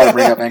don't got to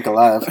bring up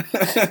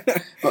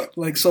Ankalaev, but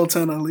like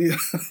Sultan Ali.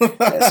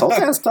 Yeah,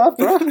 Sultan's tough,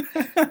 bro.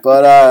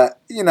 But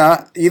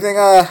you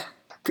think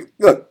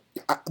look.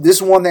 This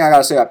is one thing I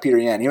gotta say about Peter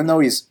Yan. Even though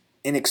he's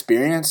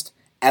inexperienced,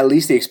 at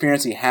least the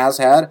experience he has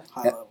had,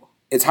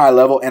 it's high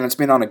level, and it's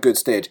been on a good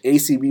stage.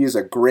 ACB is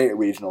a great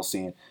regional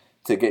scene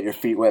to get your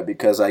feet wet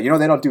because they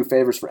don't do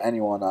favors for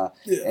anyone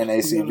in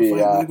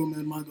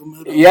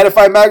ACB. You had to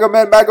fight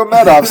Magomed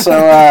Magomedov,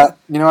 so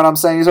you know what I'm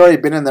saying. He's already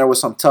been in there with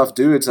some tough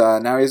dudes.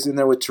 Now he's in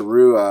there with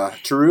Teru.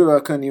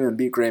 Teru couldn't even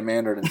beat Gray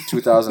Maynard in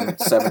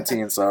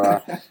 2017.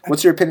 So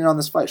what's your opinion on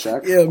this fight,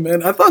 Shaq? Yeah,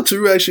 man, I thought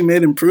Teru actually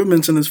made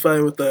improvements in this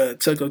fight with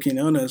Teco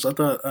Quinones. I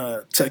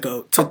thought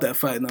Teco took that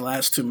fight in the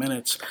last 2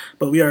 minutes,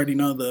 but we already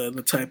know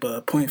the type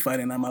of point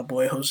fighting that my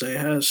boy Jose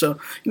has. So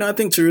I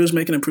think Teru's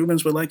making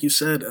improvements, but like you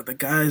said, the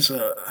guy's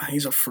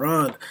he's a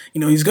fraud.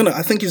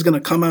 I think he's gonna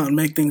come out and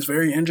make things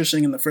very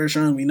interesting in the first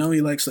round. We know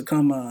he likes to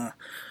come.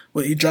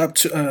 He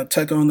dropped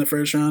Teco in the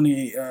first round.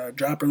 He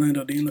dropped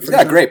Orlando D in the first round.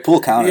 He's got great pull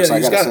counters.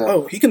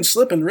 Yeah, he can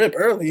slip and rip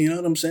early. You know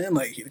what I'm saying?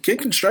 Like the kid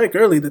can strike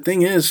early. The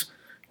thing is,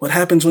 what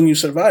happens when you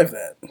survive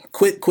that?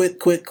 Quit.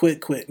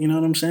 You know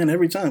what I'm saying?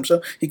 Every time.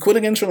 So he quit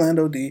against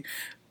Orlando D.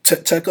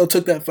 Teco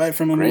took that fight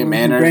from him. Gray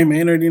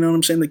Maynard, you know what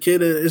I'm saying? The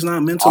kid is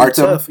not mentally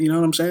tough, you know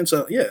what I'm saying?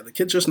 So, yeah, the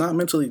kid's just not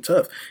mentally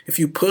tough. If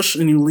you push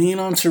and you lean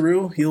on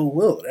Teru, he'll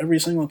wilt every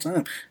single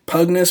time.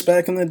 Pugness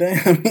back in the day,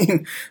 I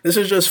mean, this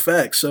is just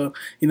facts. So,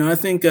 I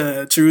think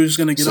Teru's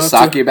going to get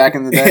Sasaki back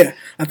in the day? Yeah,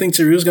 I think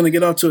Teru's going to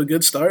get off to a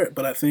good start,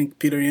 but I think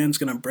Peter Yan's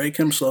going to break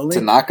him slowly.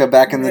 Tanaka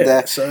back in the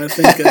day? So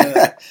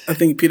I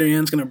think Peter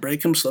Yan's going to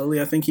break him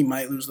slowly. I think he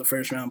might lose the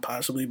first round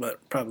possibly,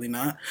 but probably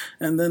not.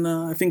 And then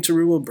I think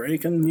Teru will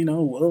break and,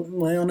 will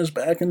lay on his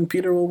back, and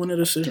Peter will win a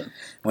decision.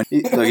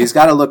 He's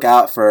got to look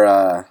out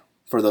for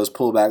those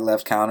pullback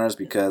left counters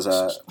because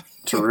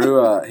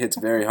Teru hits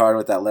very hard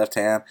with that left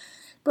hand.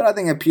 But I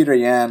think if Peter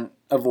Yan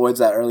avoids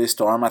that early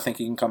storm, I think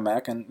he can come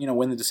back and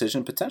win the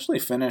decision, potentially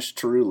finish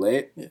Teru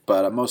late,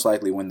 but most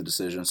likely win the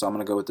decision. So I'm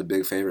going to go with the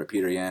big favorite,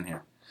 Peter Yan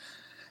here.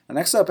 And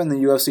next up in the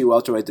UFC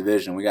welterweight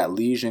division, we got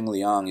Li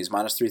Jingliang. He's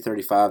minus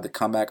 335. The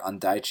comeback on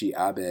Daichi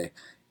Abe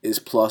is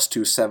plus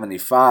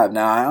 275.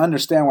 Now, I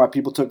understand why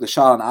people took the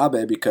shot on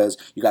Abe because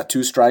you got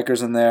two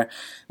strikers in there.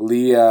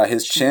 Lee,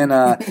 his chin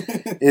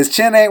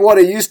ain't what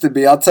it used to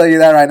be. I'll tell you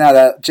that right now.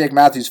 That Jake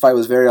Matthews fight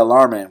was very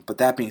alarming. But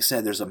that being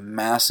said, there's a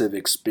massive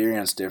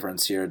experience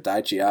difference here.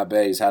 Daichi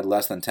Abe, he's had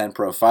less than 10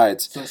 pro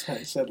fights.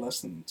 He said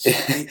less than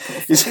 8 pro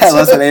fights. He's had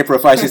less than 8 pro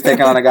fights. He's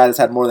taking on a guy that's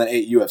had more than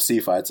 8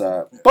 UFC fights.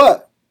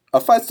 But a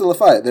fight's still a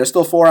fight. They're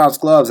still 4-ounce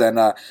gloves, and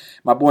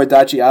my boy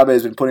Daichi Abe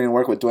has been putting in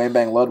work with Dwayne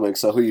Bang Ludwig,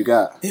 so who you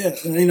got? Yeah,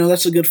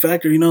 that's a good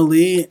factor.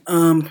 Lee,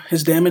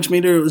 his damage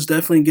meter was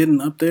definitely getting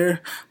up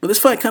there, but this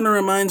fight kind of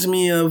reminds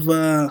me of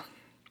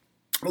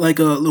like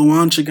a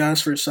Luan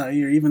Chagas versus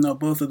Sair, even though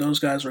both of those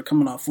guys were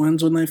coming off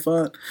wins when they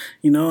fought.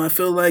 I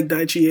feel like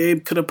Daichi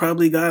Abe could have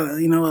probably got, a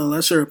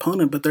lesser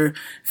opponent, but they're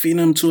feeding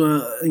him to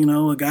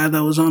a guy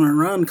that was on a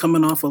run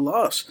coming off a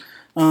loss.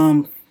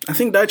 I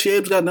think Daichi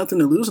Abe's got nothing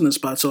to lose in this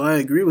spot, so I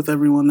agree with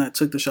everyone that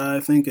took the shot. I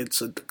think it's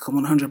a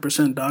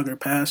 100% dogger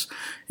pass.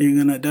 You're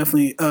going to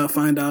definitely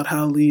find out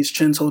how Lee's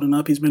chin's holding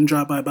up. He's been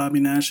dropped by Bobby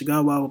Nash. He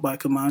got wobbled by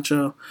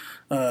Camacho.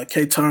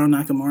 Keitaro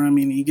Nakamura, I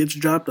mean, he gets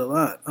dropped a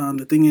lot.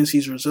 The thing is,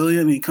 he's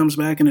resilient, and he comes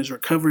back, and his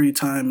recovery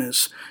time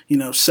is,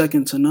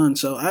 second to none.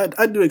 So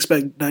I do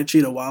expect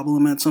Daichi to wobble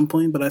him at some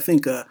point, but I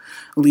think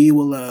Lee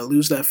will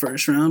lose that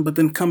first round, but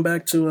then come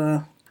back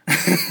to...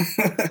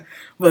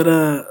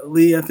 But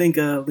Lee, I think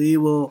Lee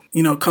will,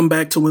 come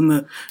back to win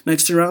the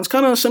next 2 rounds.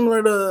 Kind of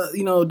similar to,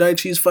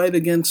 Daichi's fight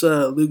against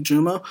Luke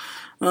Jumo.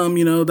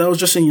 That was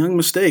just a young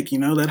mistake.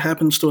 That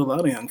happens to a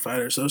lot of young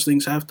fighters. Those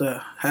things have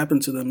to happen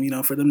to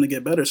them, for them to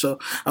get better. So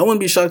I wouldn't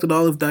be shocked at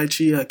all if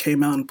Daichi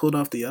came out and pulled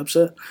off the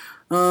upset.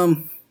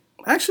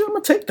 Actually, I'm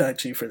going to take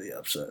Daichi for the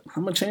upset.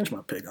 I'm going to change my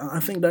pick. I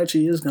think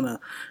Daichi is going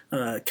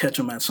to catch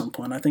him at some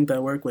point. I think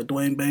that work with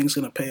Dwayne Bang's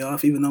going to pay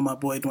off, even though my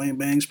boy Dwayne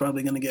Bang's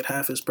probably going to get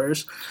half his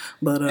purse.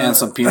 But and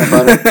some peanut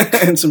butter.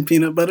 and some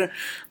peanut butter.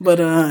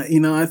 But,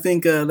 I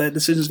think that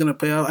decision's going to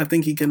pay off. I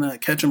think he can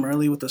catch him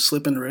early with a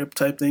slip and rip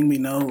type thing. We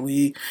know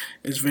Lee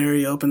is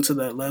very open to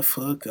that left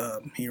hook.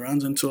 He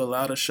runs into a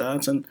lot of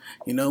shots. And,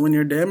 when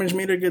your damage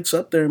meter gets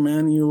up there,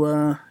 man,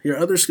 your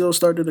other skills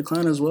start to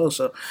decline as well.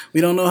 So we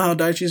don't know how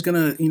Daichi's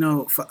going to,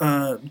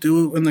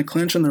 do in the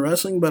clinch and the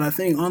wrestling, but I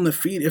think on the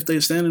feet, if they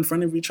stand in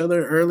front of each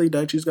other early,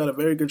 Daichi's got a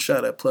very good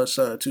shot at plus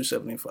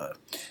 275.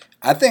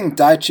 I think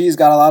Daichi's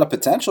got a lot of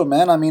potential,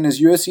 man. I mean, his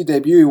UFC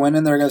debut, he went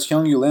in there against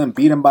Hyung Yu Lim,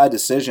 beat him by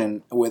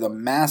decision with a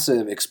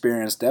massive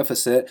experience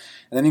deficit.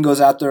 And then he goes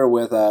out there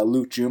with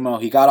Luke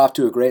Jumo. He got off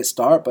to a great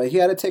start, but he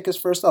had to take his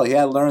first L. He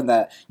had to learn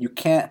that you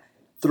can't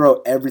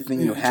throw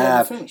everything you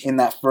have in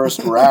that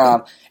first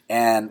round.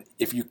 And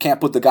if you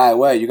can't put the guy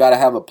away, you got to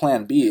have a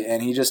plan B.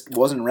 And he just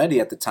wasn't ready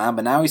at the time.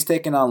 But now he's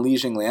taking on Li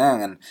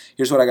Jingliang. And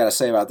here's what I got to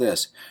say about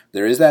this.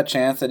 There is that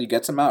chance that he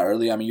gets him out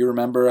early. I mean, you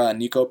remember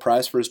Nico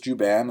Price versus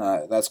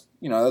Juban. That's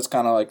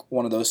kind of like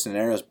one of those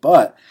scenarios.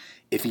 But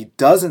if he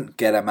doesn't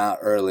get him out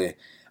early,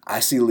 I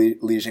see Li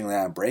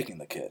Jingliang breaking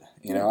the kid.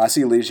 I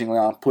see Li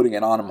Jingliang putting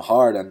it on him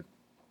hard. And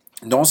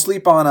don't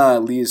sleep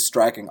on Lee's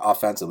striking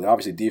offensively.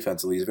 Obviously,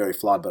 defensively, he's very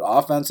flawed. But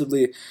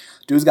offensively,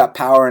 dude's got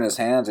power in his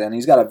hands, and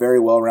he's got a very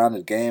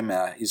well-rounded game.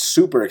 He's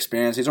super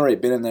experienced. He's already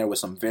been in there with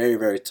some very,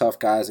 very tough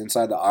guys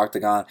inside the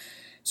octagon.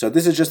 So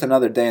this is just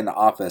another day in the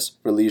office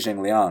for Li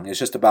Jingliang. It's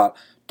just about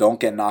don't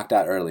get knocked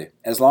out early.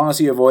 As long as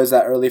he avoids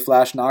that early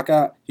flash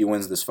knockout, he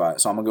wins this fight.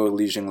 So I'm going to go with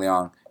Li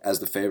Jingliang as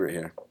the favorite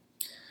here.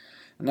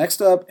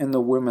 Next up in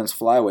the women's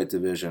flyweight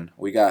division,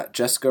 we got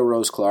Jessica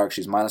Rose Clark.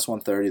 She's minus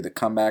 130. The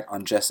comeback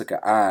on Jessica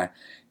Eye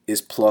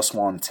is plus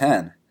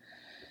 110.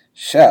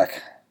 Shaq,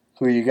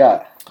 who you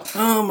got?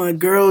 Oh, my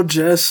girl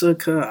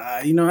Jessica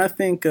Eye. I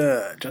think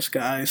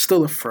Jessica Eye is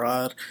still a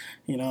fraud.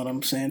 You know what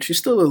I'm saying? She's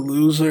still a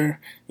loser.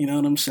 You know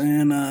what I'm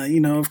saying?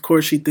 Of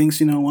course she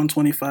thinks,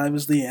 125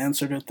 is the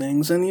answer to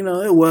things. And,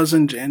 it was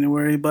in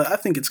January, but I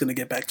think it's going to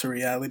get back to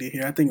reality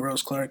here. I think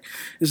Rose Clark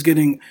is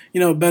getting,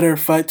 better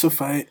fight to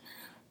fight.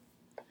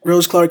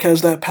 Rose Clark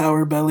has that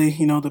power belly,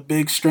 the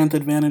big strength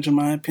advantage in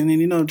my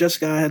opinion.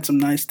 Jessica had some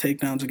nice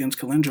takedowns against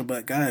Kalindra,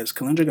 but guys,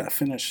 Kalindra got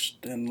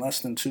finished in less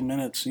than 2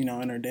 minutes, in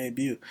her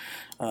debut.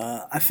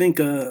 I think,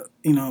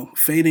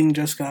 fading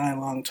Jessica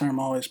long term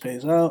always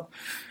pays out.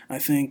 I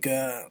think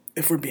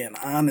if we're being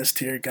honest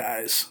here,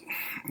 guys,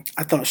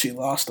 I thought she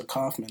lost to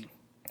Kaufman.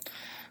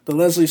 The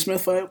Leslie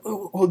Smith fight,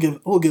 we'll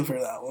give her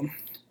that one.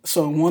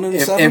 So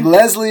 1-7. If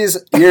Leslie's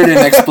ear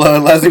didn't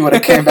explode, Leslie would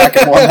have came back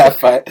and won that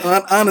fight.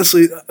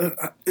 Honestly,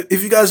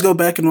 if you guys go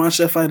back and watch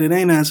that fight, it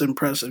ain't as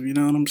impressive. You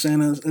know what I'm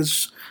saying?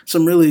 It's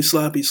some really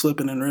sloppy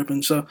slipping and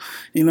ripping. So,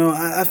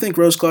 I think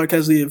Rose Clark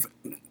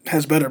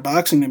has better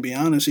boxing, to be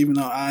honest. Even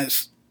though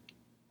Eye's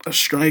a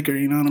striker,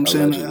 you know what I'm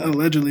saying?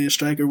 Allegedly a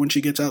striker when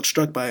she gets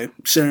outstruck by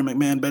Sarah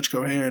McMahon,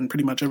 Betchko Hare, and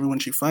pretty much everyone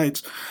she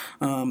fights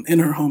in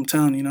her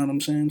hometown, you know what I'm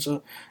saying?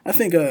 So I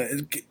think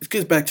it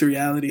gets back to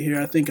reality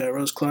here. I think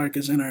Rose Clark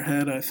is in her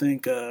head. I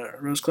think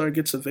Rose Clark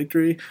gets a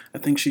victory. I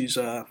think she's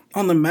on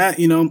the mat,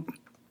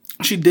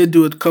 She did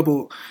do a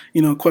couple,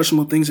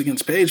 questionable things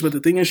against Paige, but the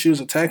thing is she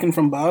was attacking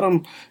from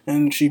bottom,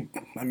 and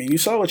you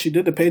saw what she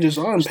did to Paige's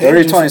arm.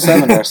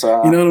 30-27 there,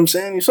 so. You know what I'm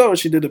saying? You saw what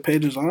she did to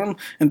Paige's arm,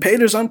 and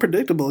Paige is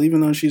unpredictable,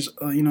 even though she's,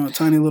 a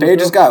tiny little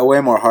Paige has got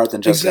way more heart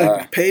than Jessica.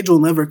 Exactly. Paige will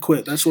never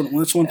quit. That's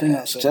one thing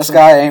I say. Jessica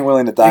ain't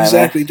willing to die.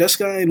 Exactly.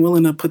 Jessica ain't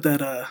willing to put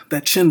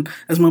that chin,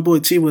 as my boy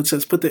T Wood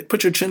says,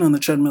 put your chin on the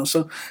treadmill.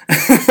 So,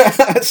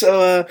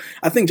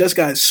 I think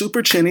Jessica is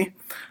super chinny.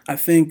 I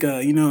think,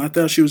 I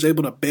thought she was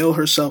able to bail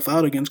herself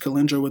out against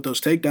Kalindra with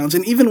those takedowns.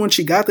 And even when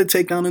she got the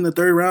takedown in the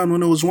third round,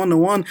 when it was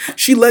 1-1,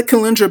 she let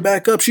Kalindra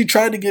back up. She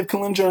tried to give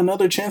Kalindra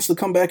another chance to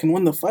come back and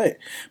win the fight.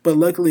 But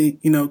luckily,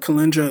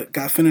 Kalindra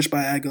got finished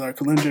by Aguilar.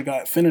 Kalindra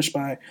got finished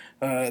by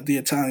the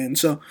Italian.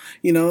 So,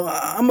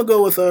 I'm going to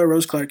go with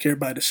Rose Clark here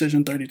by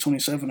decision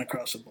 30-27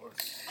 across the board.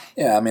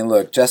 Yeah,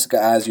 look,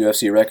 Jessica Eye's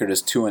UFC record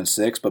is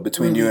 2-6, but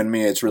between you and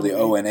me, it's really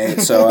 0-8.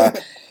 So,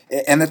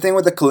 and the thing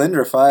with the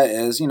Kalindra fight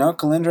is,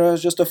 Kalindra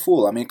is just a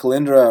fool.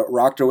 Kalindra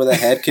rocked her with a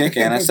head kick,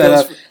 and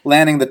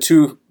landing the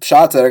 2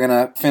 shots that are going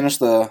to finish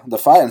the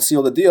fight and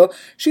seal the deal,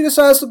 she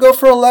decides to go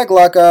for a leg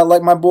lock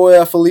like my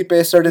boy Felipe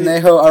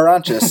Cerdinejo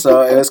Aranches.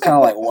 So it was kind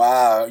of like,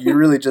 wow, you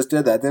really just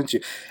did that, didn't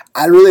you?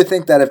 I really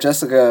think that if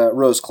Jessica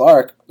Rose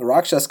Clark, the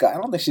Rock Jessica, I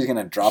don't think she's going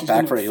to drop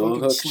back for a heel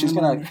hook. She's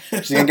going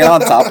to get on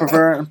top of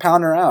her and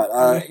pound her out.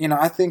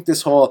 I think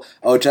this whole,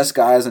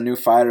 Jessica is a new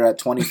fighter at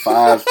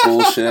 25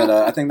 bullshit.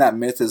 I think that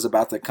myth is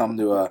about to come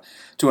to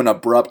an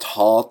abrupt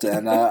halt.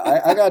 And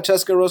I got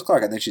Jessica Rose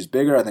Clark. I think she's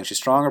bigger. I think she's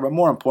stronger. But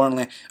more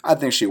importantly, I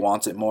think she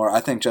wants it more.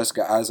 I think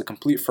Jessica is a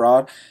complete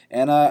fraud.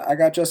 And I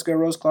got Jessica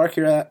Rose Clark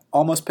here at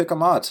almost pick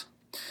 'em odds.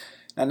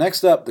 Now,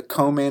 next up, the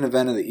co-main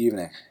event of the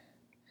evening.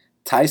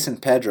 Tyson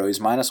Pedro, he's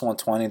minus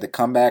 120. The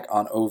comeback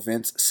on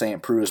Vince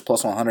St. Preux is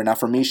plus 100. Now,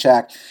 for me,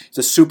 Shaq, it's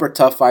a super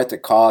tough fight to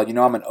call. You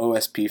know I'm an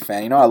OSP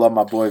fan. You know I love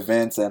my boy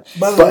Vince.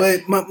 By the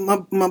way,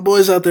 my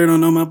boys out there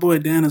don't know, my boy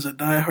Dan is a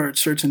diehard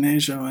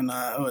Certinejo and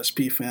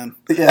OSP fan.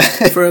 Yeah.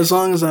 For as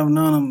long as I've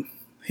known him,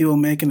 he will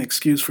make an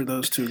excuse for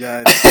those 2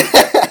 guys.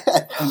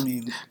 I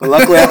mean, but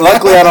luckily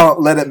I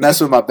don't let it mess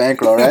with my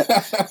bankroll, right?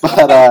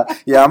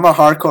 But yeah, I'm a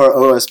hardcore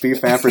OSP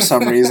fan for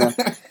some reason.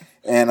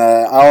 And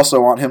I also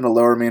want him to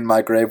lower me in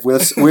my grave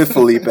with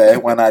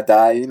Felipe when I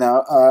die,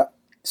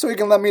 so he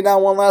can let me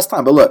down one last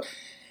time. But look,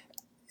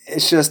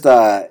 it's just,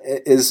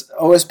 is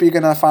OSP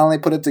going to finally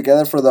put it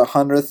together for the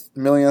 100th,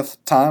 millionth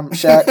time,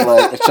 Shaq?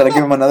 Like, should I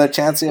give him another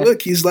chance here?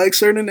 Look, he's like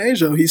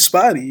Cerdinejo. He's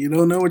spotty. You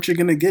don't know what you're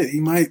going to get. He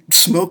might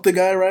smoke the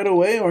guy right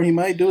away, or he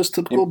might do his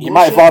typical bullshit. He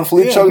might Von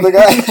Fleet choke the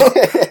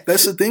guy.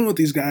 That's the thing with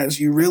these guys.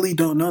 You really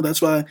don't know.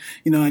 That's why,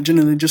 I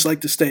generally just like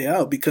to stay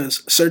out,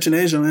 because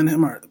Cerdinejo and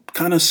him are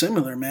kind of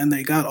similar, man.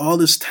 They got all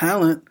this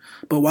talent,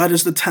 but why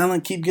does the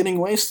talent keep getting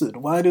wasted?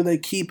 Why do they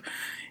keep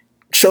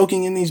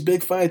choking in these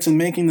big fights and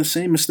making the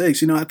same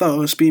mistakes? I thought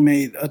OSP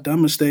made a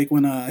dumb mistake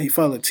when he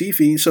fought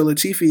Latifi. So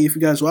Latifi, if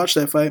you guys watch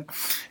that fight,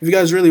 if you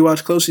guys really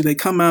watch closely, they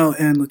come out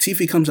and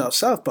Latifi comes out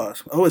southpaw.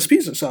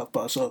 OSP's a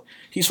southpaw, so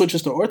he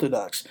switches to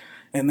orthodox.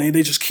 And they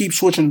just keep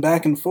switching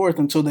back and forth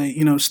until they,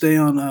 stay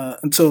on,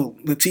 until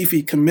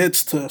Latifi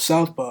commits to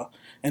southpaw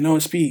and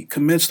OSP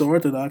commits to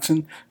orthodox.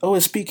 And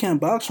OSP can't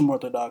box from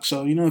orthodox.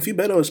 So, if you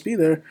bet OSP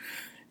there,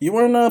 you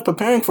weren't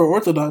preparing for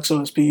orthodox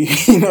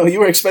OSP. You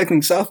were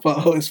expecting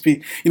southpaw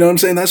OSP. You know what I'm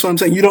saying? That's what I'm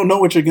saying. You don't know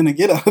what you're going to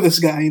get out of this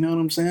guy. You know what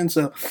I'm saying?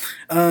 So,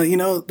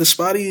 the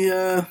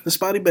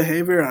spotty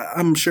behavior,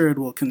 I'm sure it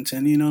will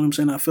continue. You know what I'm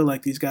saying? I feel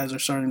like these guys are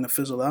starting to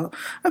fizzle out.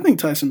 I think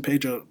Tyson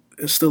Pedro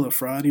is still a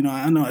fraud.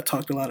 I know I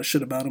talked a lot of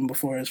shit about him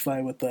before his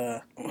fight with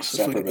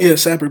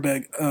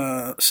Saperbeg,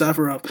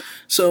 Safarov.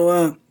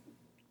 So,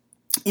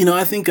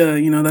 I think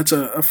that's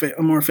a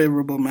more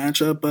favorable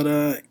matchup. But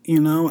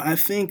I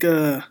think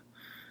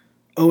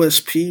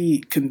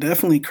OSP can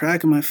definitely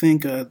crack him. I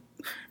think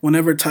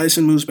whenever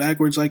Tyson moves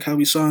backwards, like how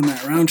we saw in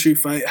that Roundtree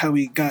fight, how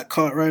he got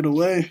caught right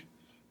away.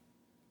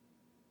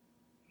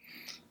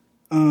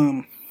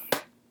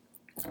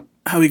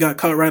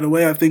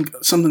 I think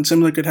something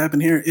similar could happen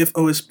here if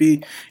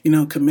OSP,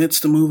 commits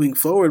to moving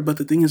forward. But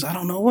the thing is, I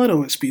don't know what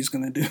OSP is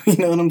going to do. You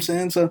know what I'm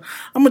saying? So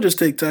I'm going to just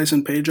take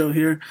Tyson Pedro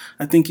here.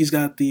 I think he's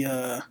got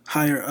the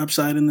higher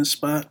upside in this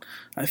spot.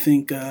 I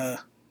think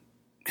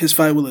his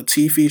fight with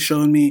Latifi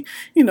showed me,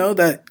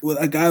 that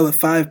with a guy with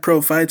 5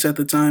 pro fights at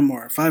the time,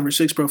 or 5 or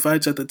 6 pro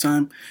fights at the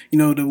time,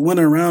 to win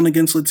a round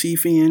against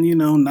Latifi and,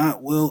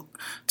 not wilt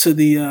to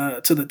the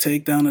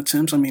takedown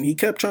attempts. I mean, he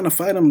kept trying to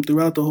fight him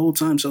throughout the whole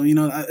time. So,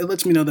 it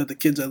lets me know that the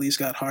kid's at least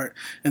got heart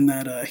and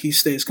that he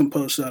stays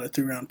composed throughout a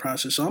 3-round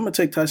process. So I'm going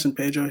to take Tyson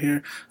Pedro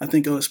here. I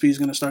think OSP is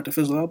going to start to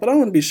fizzle out, but I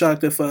wouldn't be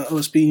shocked if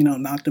OSP,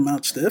 knocked him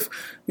out stiff.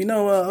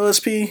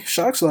 OSP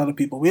shocks a lot of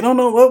people. We don't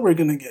know what we're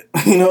going to get.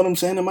 You know what I'm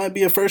saying? It might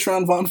be a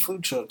first-round Von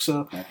Flue choke.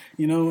 So, I'm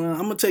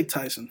going to take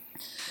Tyson.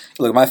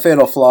 Look, my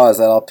fatal flaw is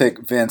that I'll pick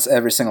Vince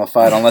every single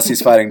fight unless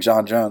he's fighting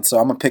John Jones. So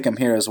I'm going to pick him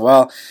here as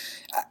well.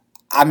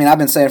 I mean, I've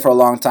been saying for a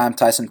long time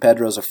Tyson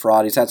Pedro's a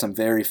fraud. He's had some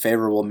very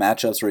favorable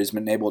matchups where he's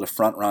been able to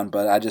front run,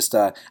 but I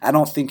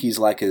don't think he's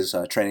like his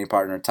training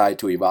partner Tai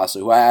Tuivasa,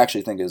 who I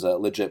actually think is a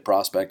legit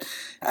prospect.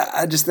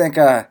 I just think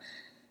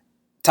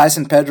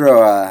Tyson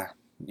Pedro,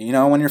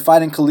 when you're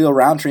fighting Khalil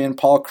Roundtree and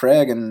Paul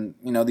Craig and,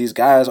 these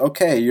guys,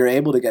 okay, you're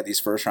able to get these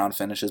first-round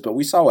finishes, but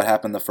we saw what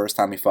happened the first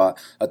time he fought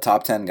a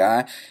top 10 guy,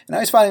 and now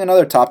he's fighting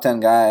another top 10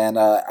 guy, and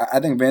I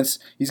think Vince,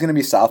 he's going to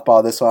be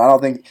southpaw this one. I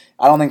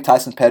don't think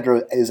Tyson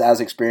Pedro is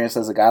as experienced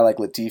as a guy like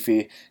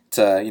Latifi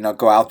to,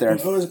 go out there and...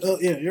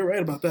 yeah, you're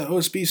right about that.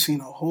 OSB's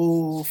seen a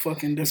whole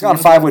fucking different... He's gone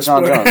 5 with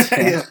John Jones.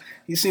 Yeah,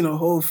 he's seen a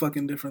whole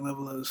fucking different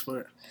level of the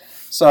sport.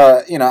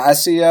 So, I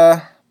see...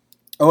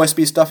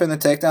 OSP stuffing the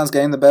takedowns,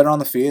 getting the better on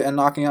the feet, and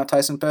knocking out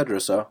Tyson Pedro,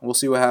 so we'll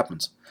see what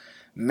happens.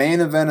 Main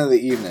event of the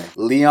evening,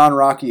 Leon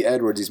Rocky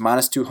Edwards. He's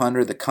minus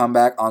 200. The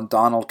comeback on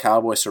Donald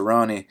Cowboy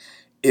Cerrone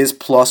is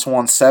plus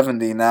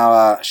 170.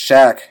 Now,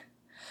 Shaq,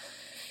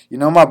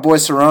 my boy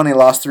Cerrone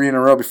lost 3 in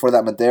a row before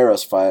that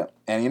Medeiros fight.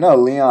 And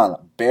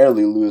Leon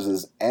barely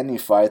loses any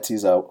fights.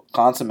 He's a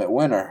consummate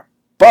winner.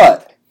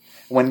 But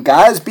when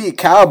guys beat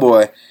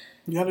Cowboy...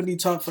 You got to be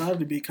top 5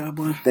 to beat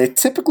Cowboy. They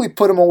typically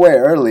put him away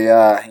early.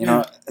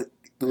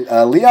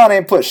 Leon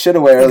ain't put shit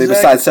away early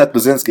besides Seth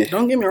Brzezinski.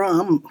 Don't get me wrong.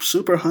 I'm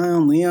super high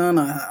on Leon.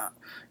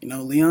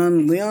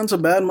 Leon's a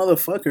bad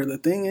motherfucker. The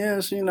thing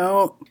is,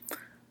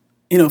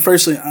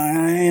 firstly,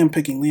 I am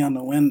picking Leon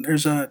to win.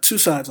 There's two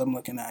sides I'm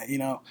looking at.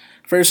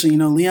 Firstly,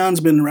 Leon's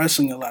been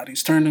wrestling a lot.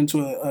 He's turned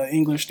into a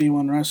English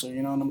D1 wrestler.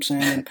 You know what I'm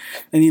saying?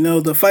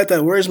 And the fight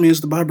that worries me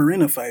is the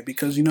Barberena fight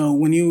because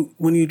when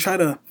you try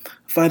to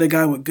fight a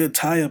guy with good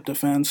tie-up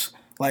defense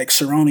like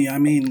Cerrone, I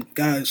mean,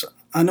 guys,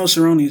 I know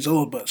Cerrone's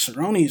old, but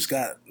Cerrone's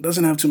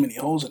doesn't have too many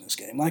holes in his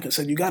game. Like I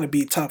said, you got to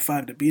be top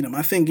 5 to beat him.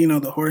 I think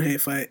the Jorge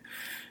fight.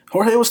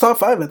 Jorge was top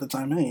 5 at the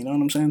time, man. You know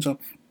what I'm saying? So,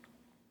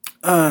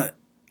 I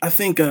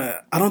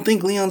don't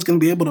think Leon's going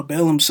to be able to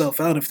bail himself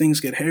out if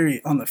things get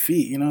hairy on the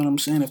feet. You know what I'm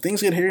saying? If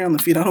things get hairy on the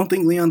feet, I don't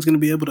think Leon's going to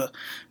be able to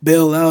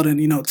bail out and,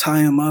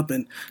 tie him up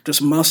and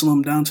just muscle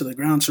him down to the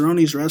ground.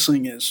 Cerrone's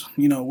wrestling is,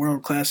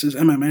 world class. His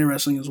MMA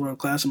wrestling is world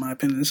class, in my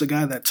opinion. It's a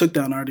guy that took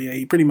down RDA.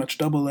 He pretty much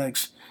double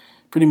legs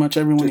pretty much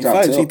everyone he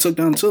fights. He took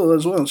down Till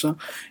as well. So,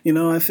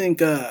 I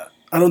think...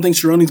 I don't think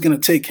Cerrone's going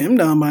to take him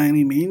down by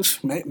any means.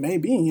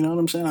 Maybe, you know what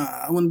I'm saying?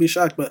 I wouldn't be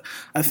shocked, but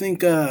I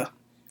think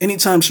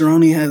anytime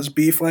Cerrone has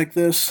beef like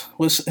this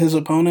with his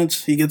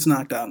opponents, he gets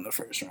knocked out in the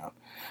first round.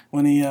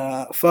 When he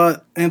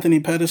fought Anthony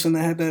Pettis and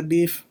they had that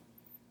beef,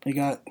 he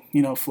got,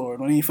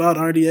 floored. When he fought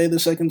RDA the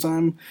second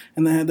time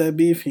and they had that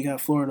beef, he got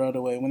floored right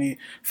away. When he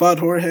fought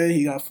Jorge,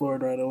 he got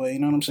floored right away. You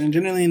know what I'm saying?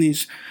 Generally,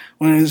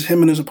 when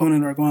him and his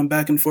opponent are going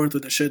back and forth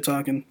with the shit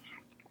talking,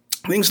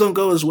 things don't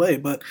go his way,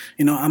 but,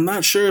 I'm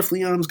not sure if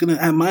Leon's going to,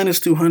 at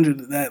minus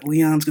 200, that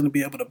Leon's going to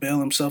be able to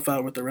bail himself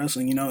out with the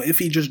wrestling. If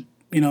he just,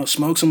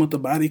 smokes him with the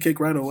body kick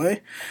right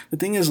away. The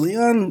thing is,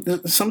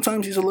 Leon,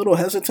 sometimes he's a little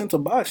hesitant to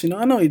box.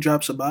 I know he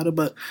drops about it,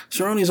 but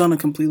Cerrone's on a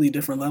completely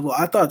different level.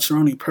 I thought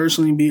Cerrone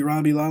personally beat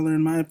Robbie Lawler,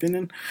 in my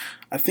opinion.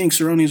 I think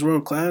Cerrone's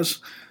world class.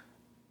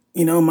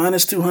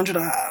 Minus 200,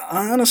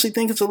 I honestly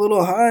think it's a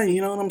little high,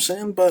 you know what I'm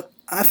saying? But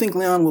I think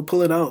Leon will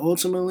pull it out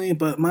ultimately.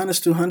 But minus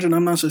 200,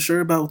 I'm not so sure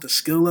about with the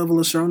skill level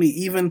of Cerrone,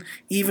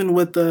 even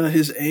with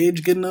his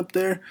age getting up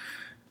there.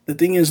 The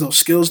thing is, those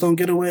skills don't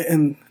get away.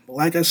 And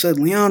like I said,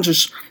 Leon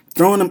just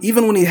throwing him,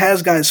 even when he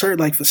has guys hurt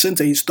like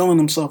Vicente, he's throwing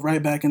himself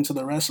right back into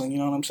the wrestling, you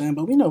know what I'm saying?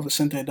 But we know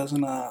Vicente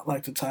doesn't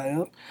like to tie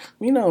up.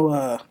 We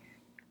know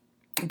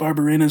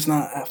Barberena's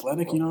not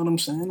athletic, you know what I'm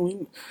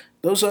saying?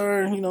 Those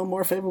are,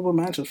 more favorable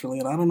matches for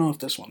Leon. I don't know if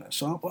this one is.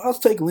 So I'll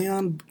take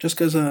Leon just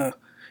because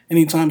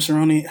anytime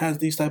Cerrone has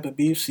these type of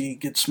beefs, he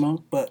gets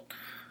smoked. But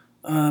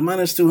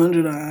minus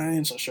 200, I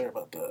ain't so sure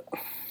about that.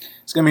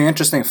 It's going to be an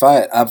interesting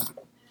fight.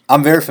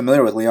 I'm very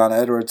familiar with Leon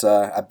Edwards.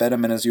 I bet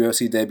him in his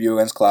UFC debut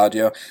against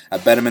Claudio. I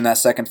bet him in that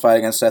second fight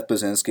against Seth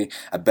Brzezinski.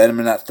 I bet him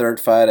in that third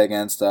fight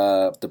against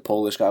the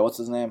Polish guy. What's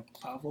his name?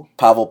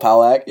 Pavel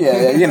Palak.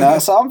 Yeah,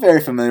 so I'm very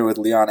familiar with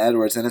Leon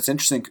Edwards, and it's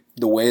interesting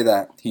the way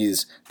that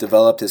he's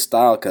developed his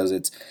style because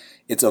it's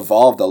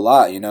evolved a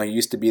lot. He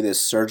used to be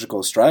this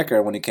surgical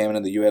striker when he came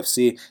into the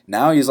UFC.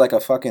 Now he's like a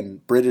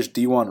fucking British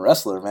D1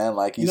 wrestler, man.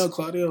 Like he's,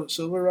 Claudio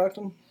Silva rocked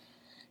him?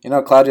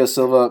 Claudio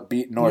Silva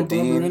beat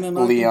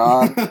Nordine,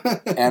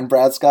 Leon, and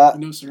Brad Scott.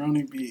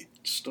 Cerrone beat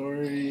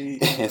Story.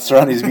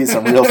 Cerrone's beat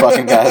some real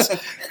fucking guys.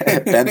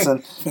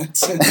 Benson.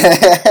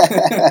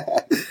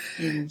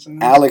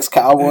 Alex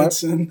Cowboy.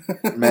 Benson.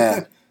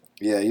 Man.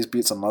 Yeah, he's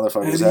beat some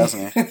motherfuckers,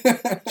 hasn't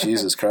he?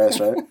 Jesus Christ,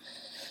 right?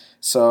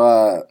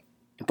 So,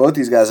 both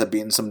these guys have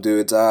beaten some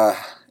dudes.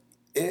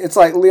 It's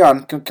like,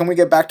 Leon, can we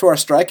get back to our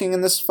striking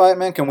in this fight,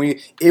 man?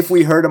 If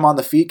we hurt him on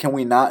the feet, can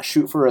we not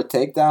shoot for a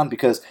takedown?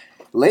 Because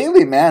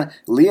lately, man,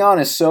 Leon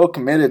is so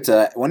committed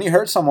to when he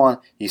hurts someone,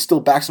 he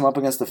still backs him up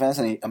against the fence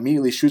and he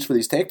immediately shoots for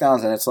these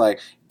takedowns. And it's like,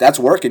 that's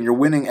working. You're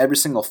winning every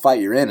single fight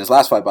you're in. His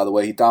last fight, by the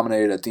way, he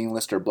dominated a Dean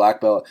Lister black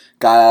belt,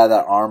 got out of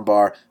that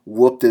armbar,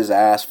 whooped his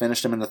ass,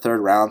 finished him in the third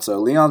round. So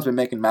Leon's been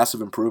making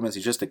massive improvements.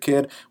 He's just a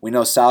kid. We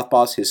know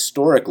Southpaws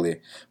historically,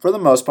 for the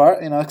most part,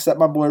 except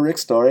my boy Rick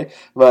Story,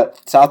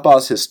 but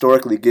Southpaws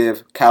historically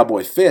give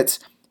Cowboy fits.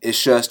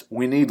 It's just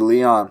we need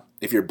Leon,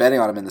 if you're betting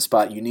on him in the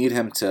spot, you need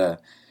him to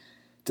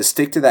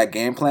stick to that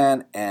game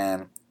plan,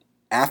 and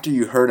after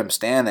you hurt him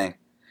standing,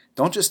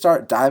 don't just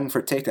start diving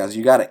for takedowns.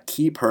 You got to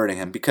keep hurting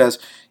him because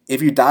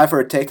if you dive for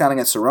a takedown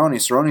against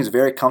Cerrone's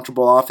very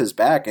comfortable off his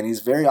back, and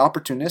he's very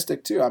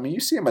opportunistic too. I mean, you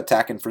see him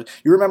attacking for.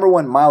 You remember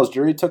when Miles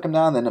Jury took him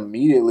down, then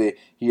immediately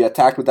he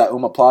attacked with that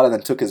omoplata,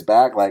 then took his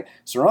back. Like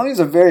Cerrone's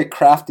a very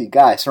crafty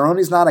guy.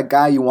 Cerrone's not a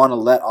guy you want to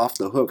let off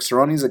the hook.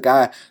 Cerrone's a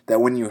guy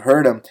that when you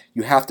hurt him,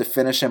 you have to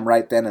finish him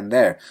right then and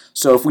there.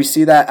 So if we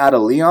see that out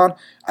of Leon,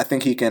 I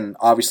think he can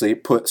obviously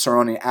put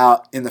Cerrone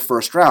out in the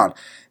first round.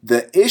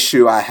 The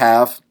issue I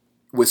have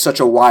with such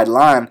a wide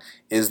line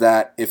is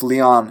that if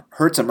Leon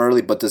hurts him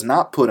early but does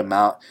not put him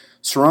out,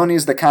 Cerrone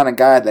is the kind of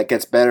guy that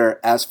gets better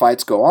as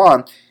fights go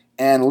on.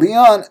 And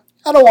Leon,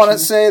 I don't want to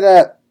say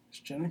that.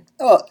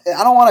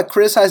 I don't want to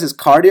criticize his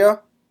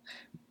cardio,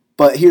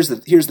 But here's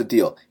the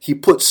deal. He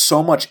puts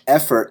so much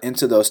effort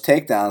into those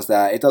takedowns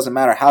that it doesn't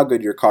matter how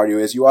good your cardio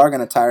is. You are going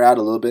to tire out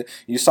a little bit.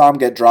 You saw him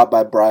get dropped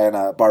by Brian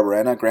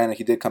Barberena. Granted,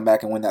 he did come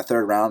back and win that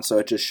third round, so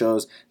it just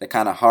shows the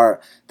kind of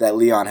heart that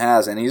Leon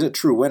has. And he's a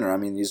true winner. I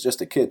mean, he's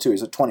just a kid, too.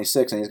 He's a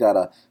 26, and he's got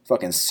a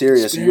fucking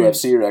serious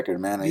UFC record,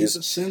 man. He's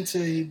a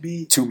sensei. He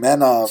beat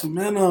Tumenov,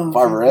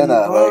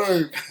 Barberena,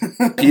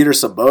 like, Peter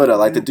Sabota.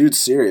 Like, the dude's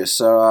serious.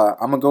 So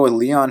I'm going to go with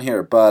Leon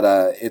here,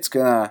 but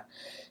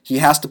he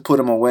has to put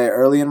him away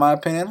early, in my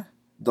opinion.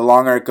 The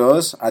longer it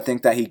goes, I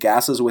think that he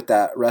gasses with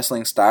that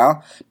wrestling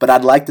style. But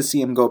I'd like to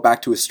see him go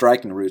back to his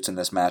striking roots in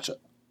this matchup.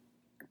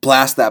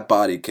 Blast that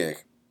body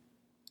kick.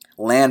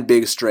 Land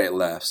big straight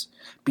lefts.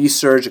 Be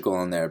surgical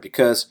in there.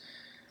 Because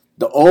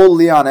the old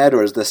Leon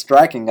Edwards, the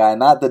striking guy,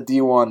 not the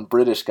D1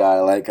 British guy,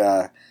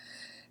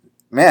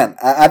 man,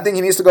 I think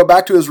he needs to go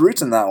back to his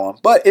roots in that one.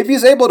 But if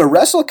he's able to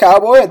wrestle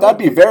Cowboy, that'd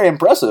be very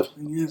impressive.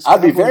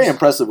 I'd be very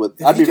impressed with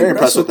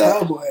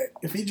that. Cowboy,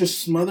 if he just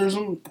smothers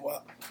him,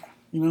 wow.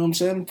 You know what I'm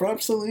saying?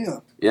 Props to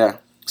Leon. Yeah.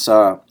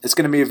 So it's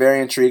going to be very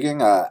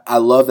intriguing. I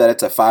love that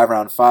it's a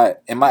 5-round fight.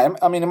 It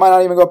might not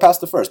even go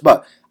past the first,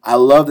 but I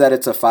love that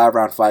it's a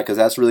 5-round fight because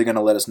that's really going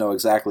to let us know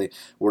exactly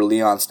where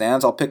Leon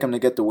stands. I'll pick him to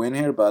get the win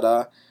here,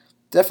 but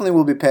definitely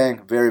will be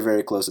paying very,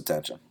 very close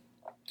attention.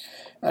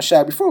 Now,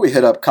 Shaq, before we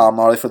hit up Kyle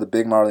Marley for the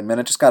Big Marley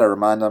Minute, just got to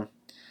remind them,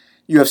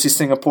 UFC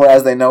Singapore,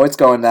 as they know, it's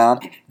going down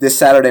this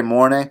Saturday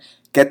morning.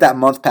 Get that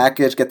month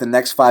package. Get the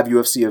next 5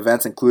 UFC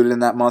events included in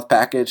that month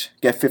package.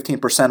 Get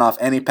 15% off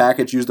any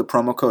package. Use the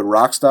promo code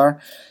ROCKSTAR.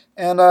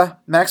 And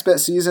MaxBet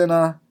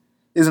season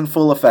is in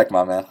full effect,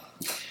 my man.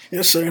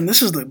 Yes, sir, and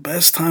this is the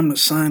best time to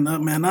sign up,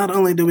 man. Not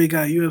only do we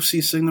got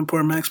UFC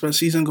Singapore MaxBet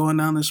season going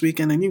down this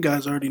weekend, and you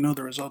guys already know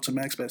the results of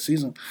MaxBet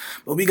season,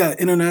 but we got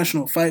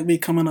International Fight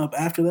Week coming up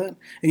after that.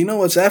 And you know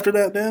what's after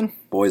that, Dan?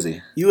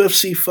 Boise.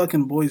 UFC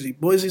fucking Boise.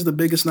 Boise's the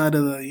biggest night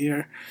of the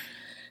year.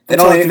 They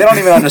don't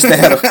even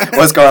understand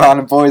what's going on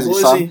in Boise,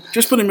 son.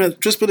 Just put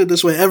it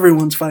this way,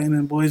 everyone's fighting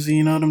in Boise,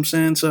 you know what I'm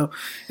saying? So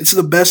it's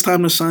the best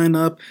time to sign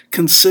up,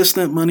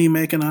 consistent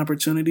money-making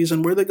opportunities,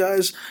 and we're the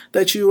guys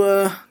that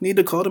you need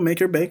to call to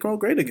make your bankroll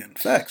great again.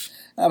 Facts.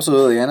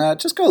 Absolutely, and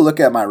just go look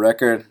at my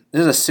record.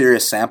 This is a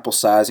serious sample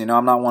size. You know,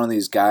 I'm not one of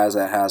these guys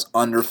that has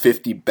under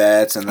 50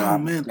 bets and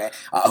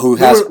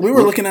we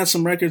were looking at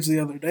some records the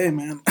other day,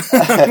 man.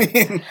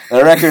 The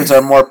records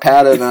are more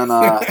padded than.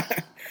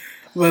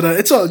 But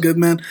it's all good,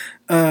 man.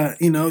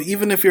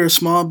 Even if you're a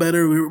small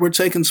bettor, we're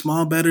taking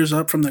small bettors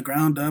up from the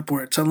ground up.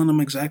 We're telling them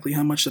exactly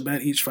how much to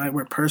bet each fight.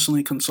 We're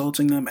personally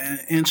consulting them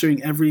and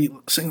answering every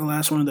single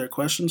last one of their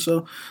questions.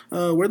 So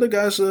we're the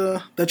guys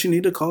that you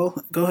need to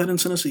call. Go ahead and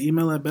send us an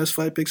email at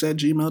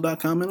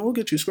bestfightpicks@gmail.com, and we'll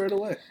get you squared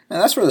away.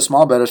 And that's for the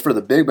small bettors. For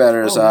the big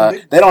bettors,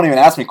 they don't even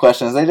ask me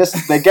questions.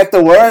 They get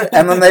the word,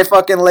 and then they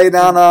fucking lay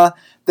down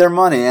their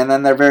money, and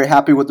then they're very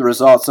happy with the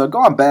results. So go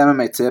on Bet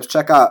MMA Tips.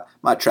 Check out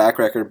my track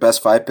record,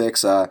 Best Fight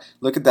Picks.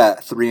 Look at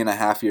that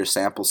 3.5-year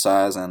sample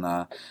size, and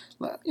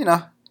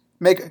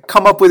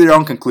come up with your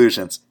own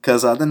conclusions,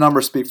 because the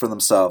numbers speak for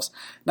themselves.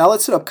 Now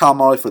let's hit up Kyle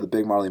Marley for the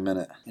Big Marley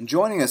Minute. And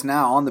joining us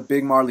now on the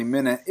Big Marley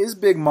Minute is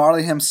Big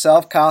Marley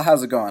himself. Kyle,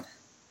 how's it going?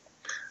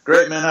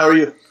 Great, man. How are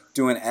you?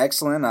 Doing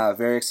excellent.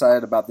 Very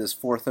excited about this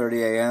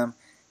 4:30 a.m.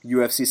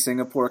 UFC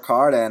Singapore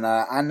card, and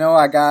I know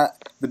I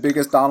got the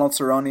biggest Donald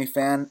Cerrone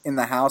fan in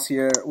the house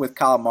here with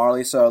Kyle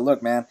Marley. So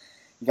look, man,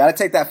 you got to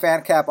take that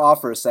fan cap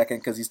off for a second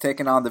because he's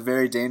taking on the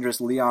very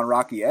dangerous Leon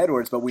Rocky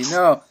Edwards. But we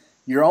know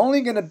you're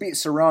only going to beat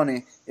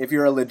Cerrone if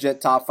you're a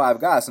legit top 5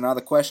 guy. So now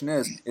the question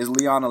is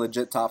Leon a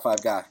legit top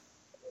 5 guy?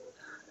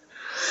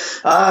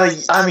 I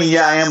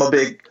am a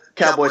big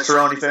Cowboy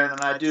Cerrone fan,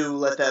 and I do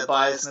let that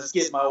biasness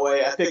get in my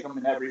way. I pick him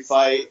in every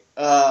fight.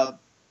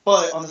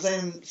 But on the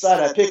same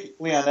side, I pick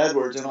Leon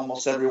Edwards in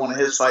almost every one of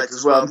his fights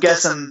as well. I'm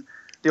guessing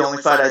the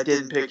only fight I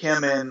didn't pick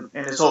him in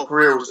his whole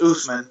career was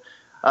Usman.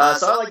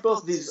 So I like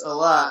both of these a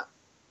lot,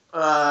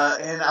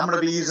 and I'm going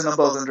to be using them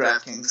both in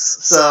DraftKings.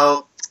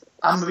 So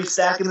I'm going to be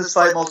stacking this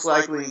fight most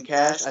likely in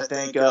cash. I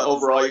think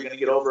overall you're going to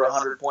get over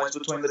 100 points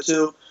between the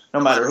two, no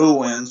matter who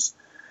wins.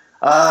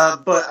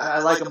 But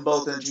I like them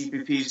both in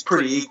GPPs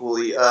pretty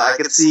equally. I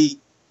could see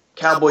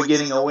Cowboy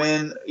getting a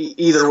win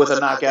either with a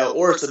knockout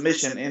or a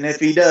submission, and if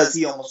he does,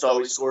 he almost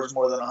always scores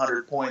more than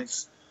 100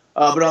 points.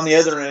 But on the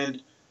other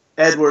end,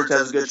 Edwards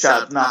has a good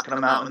shot of knocking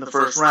him out in the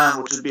first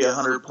round, which would be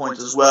 100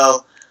 points as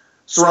well.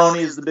 Cerrone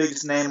is the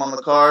biggest name on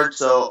the card,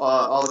 so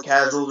all the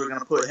casuals are going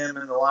to put him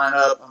in the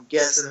lineup. I'm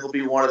guessing he'll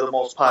be one of the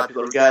most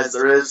popular guys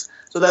there is,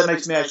 so that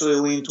makes me actually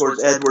lean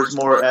towards Edwards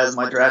more as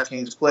my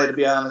DraftKings play, to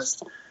be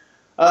honest.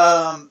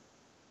 But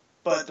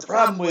the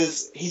problem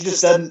was he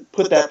just doesn't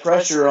put that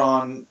pressure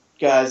on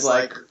guys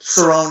like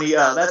Cerrone.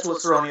 That's what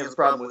Cerrone has a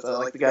problem with,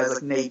 like the guys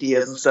like Nate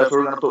Diaz and stuff who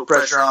are going to put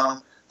pressure on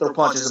him, throw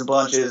punches and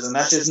bunches, and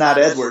that's just not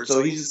Edwards.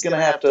 So he's just going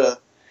to have to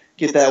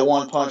get that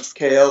one punch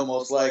KO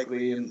most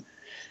likely, and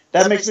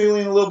that makes me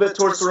lean a little bit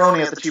towards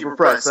Cerrone at the cheaper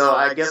price. So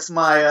I guess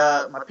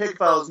my pick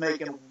if I was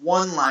making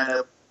one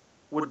lineup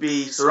would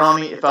be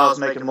Cerrone. If I was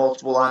making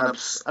multiple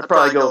lineups, I'd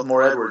probably go with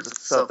more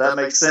Edwards. So if that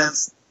makes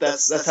sense,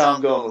 that's how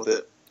I'm going with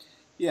it.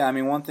 Yeah, I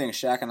mean, one thing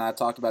Shaq and I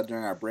talked about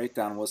during our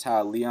breakdown was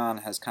how Leon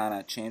has kind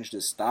of changed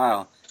his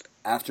style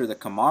after the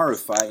Kamaru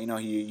fight. You know,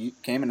 he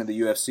came into the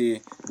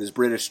UFC, this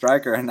British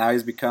striker, and now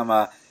he's become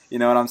you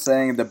know what I'm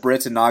saying, the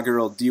Brits'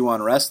 inaugural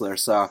D1 wrestler.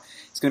 So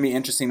it's going to be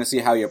interesting to see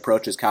how he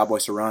approaches Cowboy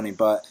Cerrone.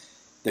 But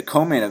the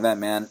co-main event,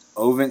 man,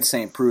 Ovin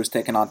St. Preux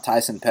taking on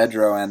Tyson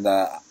Pedro, and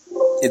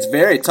it's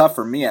very tough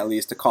for me, at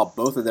least, to call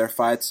both of their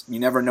fights.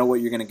 You never know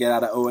what you're going to get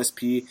out of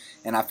OSP,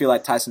 and I feel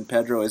like Tyson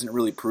Pedro isn't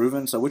really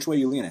proven. So which way are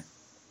you leaning?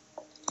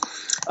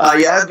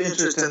 Yeah, I have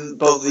interest in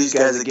both of these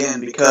guys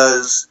again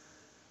because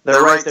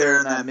they're right there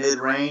in that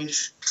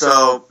mid-range.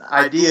 So,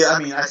 I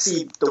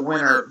see the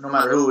winner, no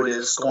matter who it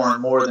is,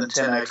 scoring more than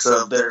 10x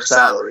of their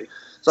salary.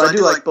 So, I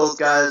do like both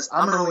guys.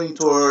 I'm going to lean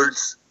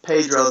towards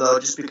Pedro, though,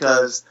 just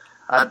because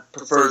I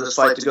prefer this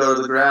fight to go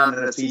to the ground,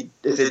 and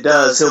if it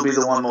does, he'll be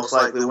the one most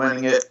likely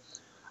winning it.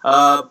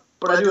 But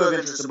I do have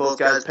interest in both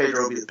guys.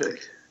 Pedro will be the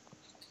pick.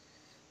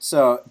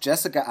 So,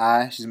 Jessica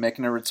Eye, she's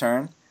making a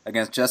return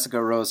against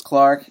Jessica Rose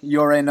Clark. You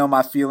already know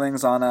my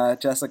feelings on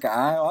Jessica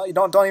Eye. Well, you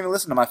don't even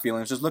listen to my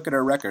feelings. Just look at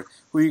her record.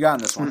 Who you got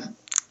in this one?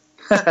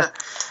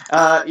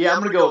 I'm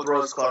going to go with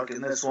Rose Clark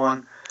in this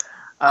one.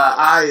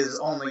 Eye is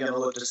only going to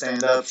look to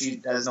stand up.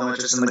 She has no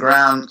interest in the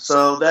ground.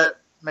 So that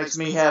makes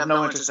me have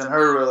no interest in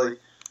her, really.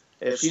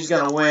 If she's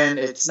going to win,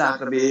 it's not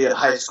going to be a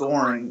high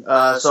scoring.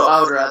 So I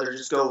would rather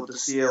just go with the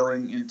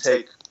ceiling and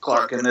take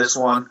Clark in this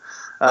one.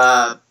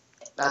 I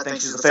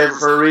think she's the favorite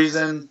for a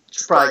reason.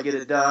 She'll probably get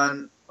it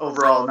done.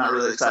 Overall, I'm not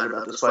really excited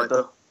about this fight,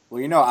 though. Well,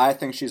 you know, I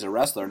think she's a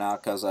wrestler now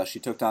because she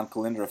took down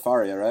Kalindra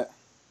Faria, right?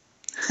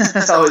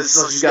 So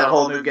she's got a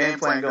whole new game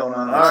plan going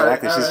on.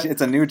 Exactly. All right. It's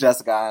a new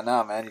Jessica Eye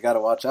now, man. You got to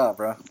watch out,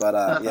 bro.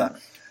 But, yeah.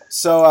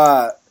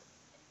 So,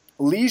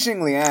 Li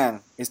Jingliang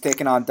is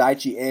taking on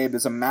Daichi Abe.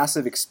 There's a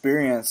massive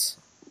experience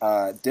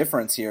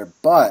difference here.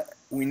 But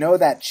we know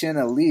that Chin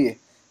Ali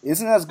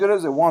isn't as good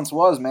as it once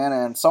was, man.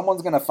 And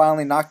someone's going to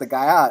finally knock the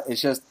guy out.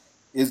 It's just,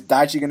 is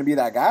Daichi going to be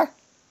that guy?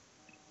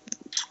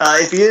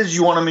 If he is,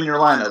 you want him in your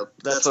lineup.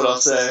 That's what I'll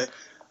say.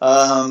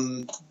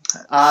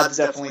 Odds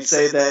definitely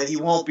say that he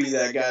won't be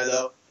that guy,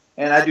 though.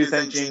 And I do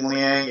think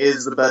Jingliang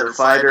is the better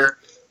fighter.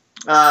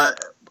 I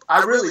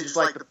really just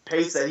like the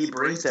pace that he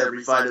brings to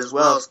every fight as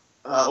well,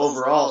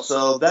 overall.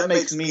 So that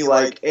makes me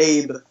like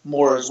Abe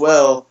more as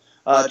well,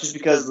 just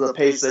because of the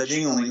pace that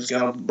Jingliang's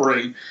going to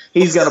bring.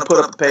 He's going to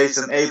put up a pace,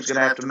 and Abe's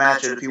going to have to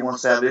match it if he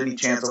wants to have any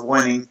chance of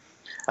winning.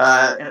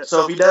 And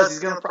so if he does, he's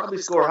going to probably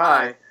score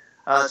high.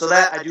 So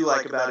that I do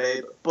like about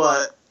Abe,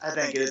 but I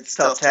think it's a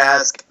tough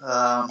task.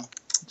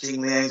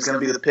 Jingliang's going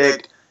to be the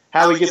pick.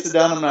 How he gets it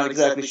done, I'm not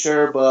exactly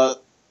sure,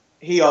 but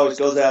he always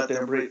goes out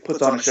there and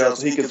puts on a show,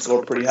 so he can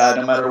score pretty high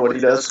no matter what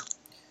he does.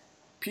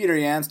 Peter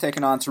Yan's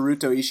taking on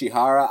Teruto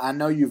Ishihara. I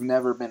know you've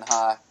never been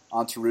high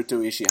on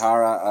Teruto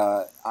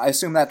Ishihara. I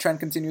assume that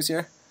trend continues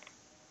here?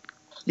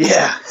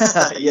 Yeah,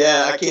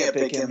 I can't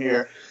pick him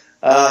here.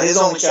 His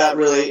only shot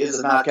really is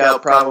a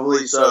knockout,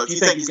 probably, so if you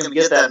think he's going to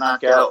get that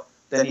knockout,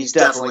 then he's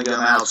definitely going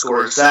to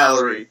outscore his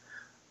salary.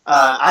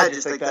 I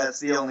just think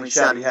that's the only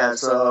shot he has,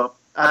 so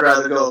I'd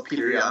rather go with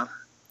Peter Yan.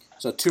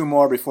 So two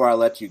more before I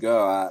let you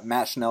go.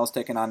 Matt Schnell's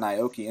taking on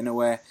Naoki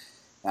Inoue.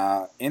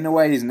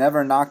 Inoue, he's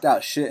never knocked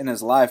out shit in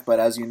his life, but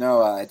as you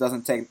know, it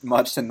doesn't take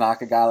much to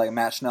knock a guy like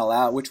Matt Schnell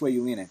out. Which way are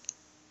you leaning?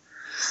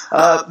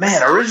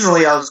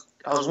 Originally I was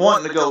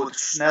wanting to go with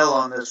Schnell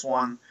on this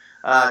one,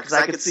 because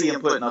I could see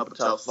him putting up a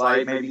tough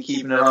fight, maybe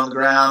keeping it on the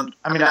ground.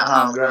 I mean, not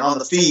on the ground, on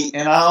the feet.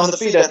 And on the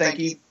feet, I think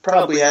he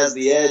probably has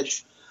the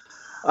edge.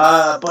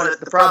 But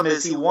the problem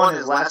is he won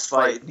his last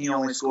fight, and he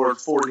only scored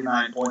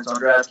 49 points on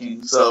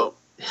DraftKings. So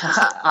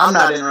I'm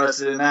not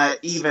interested in that,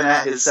 even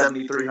at his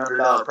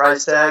 $7,300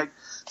 price tag.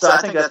 So I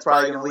think that's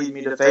probably going to lead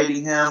me to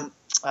fading him.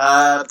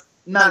 Not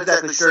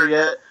exactly sure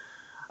yet,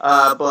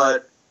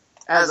 but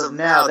as of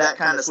now, that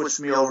kind of switched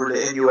me over to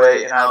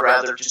Inoue, and I'd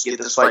rather just get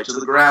this fight to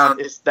the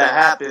ground. If that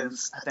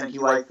happens, I think he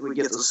likely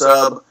gets a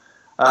sub.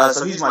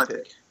 So he's my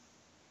pick.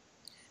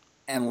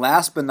 And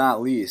last but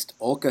not least,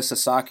 Ulka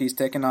Sasaki's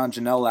taking on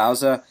Janelle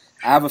Lauza.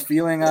 I have a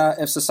feeling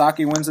if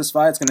Sasaki wins this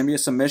fight, it's going to be a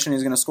submission.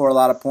 He's going to score a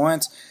lot of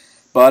points.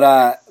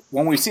 But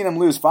when we've seen him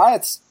lose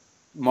fights,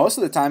 most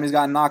of the time he's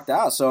gotten knocked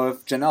out. So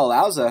if Janelle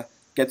Lauza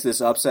gets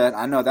this upset,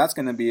 I know that's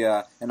going to be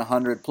an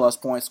 100-plus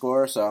point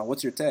score. So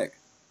what's your take?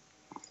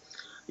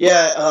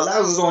 Yeah,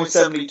 Lauza's only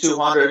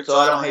 7,200, so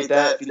I don't hate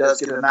that. If he does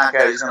get a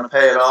knockout, he's going to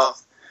pay it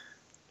off.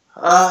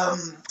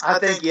 I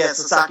think,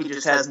 Sasaki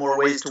just has more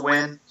ways to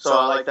win, so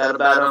I like that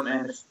about him.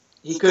 And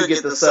he could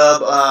get the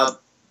sub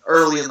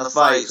early in the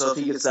fight, so if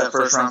he gets that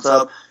first-round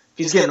sub, if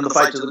he's getting the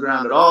fight to the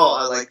ground at all,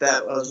 I like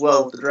that as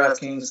well with the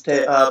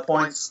DraftKings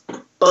points.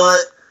 But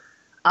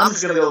I'm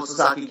just going to go with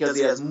Sasaki because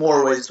he has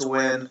more ways to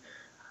win,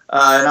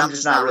 and I'm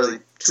just not really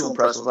too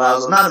impressed with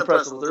Lauza. I'm not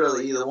impressed with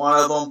really either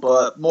one of them,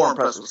 but more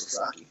impressed with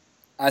Sasaki.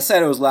 I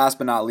said it was last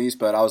but not least,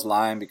 but I was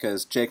lying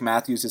because Jake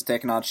Matthews is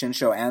taking on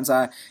Shinsho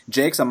Anzai.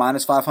 Jake's a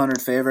minus 500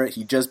 favorite.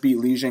 He just beat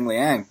Li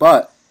Jingliang.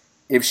 But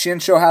if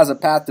Shinsho has a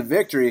path to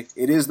victory,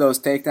 it is those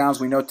takedowns.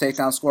 We know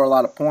takedowns score a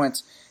lot of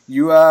points.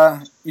 You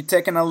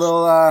taking a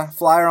little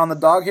flyer on the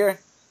dog here?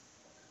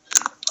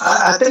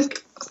 I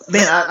think,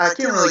 man, I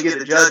can't really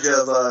get a judge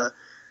of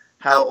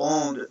how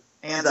owned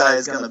Anzai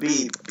is going to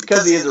be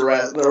because he is a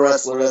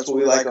wrestler. That's what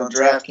we like on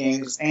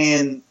DraftKings,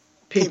 and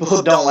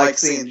people don't like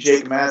seeing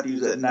Jake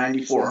Matthews at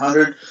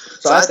 9,400.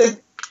 So I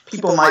think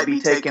people might be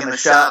taking a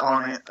shot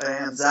on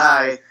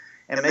Anzai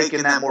and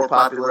making that more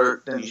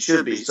popular than he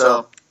should be.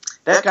 So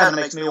that kind of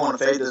makes me want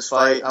to fade this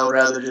fight. I would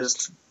rather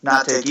just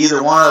not take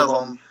either one of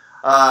them.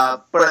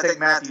 But I think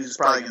Matthews is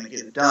probably going to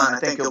get it done. I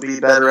think he'll be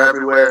better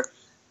everywhere.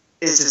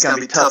 It's just going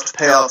to be tough to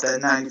pay off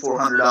that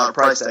 $9,400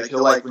 price tag.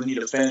 He'll likely need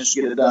a finish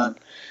to get it done.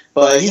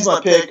 But he's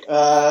my pick,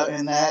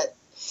 and that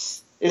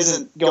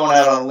isn't going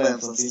out on a limb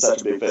since he's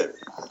such a big favorite.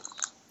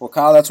 Well,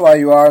 Kyle, that's why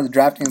you are the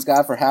DraftKings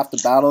guy for Half the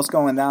Battle. It's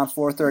going down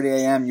 4:30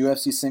 a.m.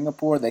 UFC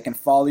Singapore. They can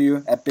follow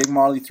you at Big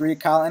Marley 3.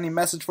 Kyle, any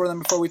message for them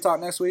before we talk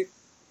next week?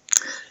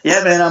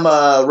 Yeah, man,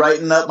 I'm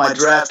writing up my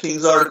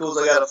DraftKings articles.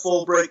 I got a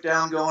full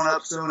breakdown going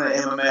up soon at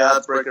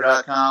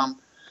MMAoddsbreaker.com.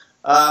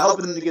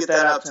 Hoping to get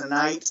that out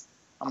tonight.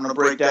 I'm going to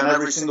break down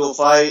every single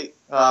fight.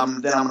 Then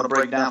I'm going to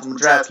break down from a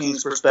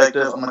DraftKings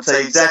perspective. I'm going to tell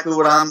you exactly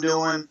what I'm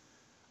doing.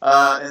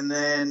 And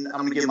then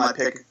I'm going to give my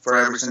pick for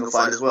every single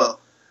fight as well.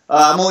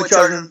 I'm only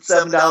charging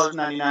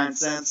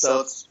 $7.99,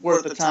 so it's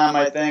worth the time,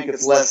 I think.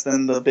 It's less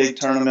than the big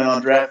tournament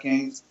on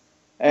DraftKings.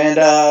 And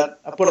I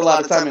put a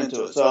lot of time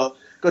into it. So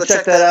go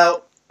check that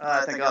out.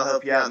 I think I'll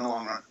help you out in the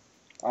long run.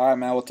 All right,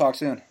 man. We'll talk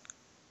soon.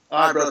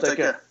 All right, bro. Take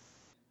care.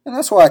 And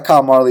that's why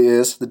Kyle Marley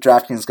is the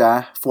DraftKings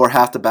guy for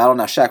Half the Battle.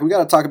 Now, Shaq, we got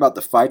to talk about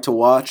the fight to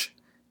watch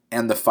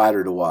and the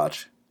fighter to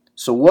watch.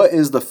 So what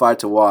is the fight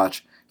to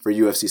watch for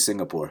UFC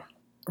Singapore?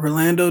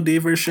 Rolando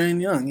Devers, Shane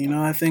Young. You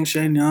know, I think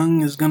Shane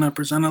Young is going to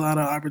present a lot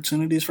of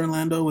opportunities for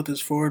Rolando with his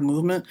forward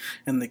movement,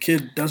 and the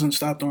kid doesn't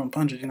stop throwing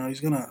punches. You know,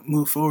 he's going to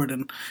move forward,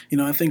 and, you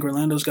know, I think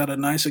Rolando's got a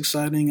nice,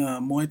 exciting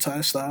Muay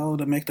Thai style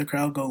to make the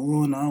crowd go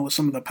ooh and ah with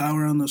some of the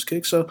power on those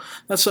kicks. So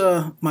that's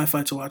my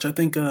fight to watch. I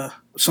think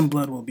some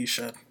blood will be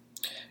shed.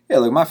 Yeah,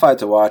 look, my fight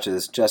to watch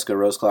is Jessica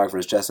Rose Clark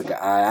versus Jessica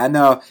Eye. I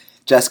know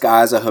Jessica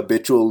Eye is a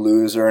habitual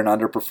loser and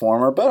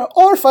underperformer, but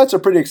all her fights are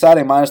pretty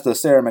exciting, minus the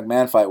Sarah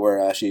McMahon fight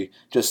where she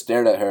just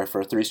stared at her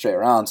for 3 straight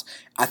rounds.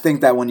 I think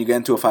that when you get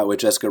into a fight with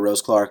Jessica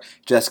Rose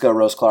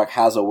Clark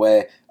has a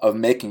way of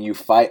making you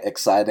fight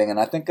exciting, and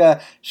I think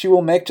she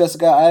will make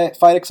Jessica Eye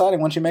fight exciting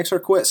when she makes her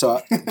quit.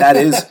 So that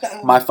is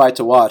my fight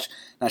to watch.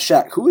 Now,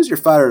 Shaq, who is your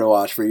fighter to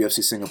watch for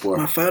UFC Singapore?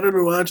 My fighter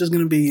to watch is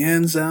going to be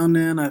Yan Zhao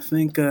Nin. I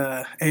think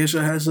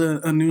Asia has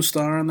a new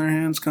star on their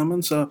hands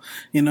coming. So,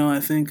 you know, I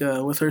think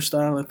with her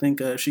style, I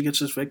think if she gets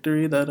this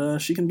victory, that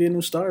she can be a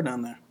new star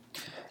down there.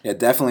 Yeah,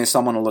 definitely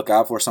someone to look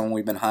out for, someone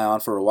we've been high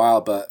on for a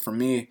while. But for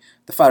me,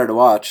 the fighter to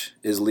watch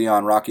is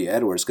Leon Rocky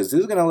Edwards, because this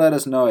is going to let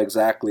us know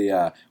exactly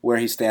where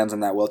he stands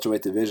in that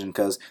welterweight division,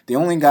 because the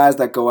only guys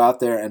that go out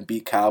there and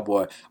beat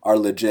Cowboy are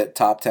legit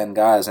top 10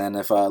 guys. And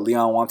if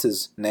Leon wants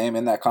his name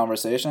in that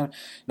conversation,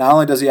 not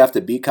only does he have to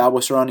beat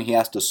Cowboy Cerrone, he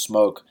has to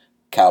smoke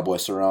Cowboy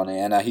Cerrone.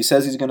 And he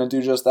says he's going to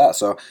do just that.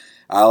 So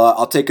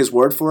I'll take his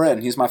word for it,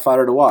 and he's my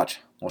fighter to watch.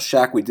 Well,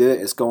 Shaq, we did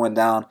it. It's going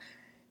down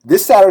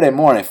this Saturday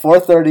morning,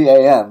 4:30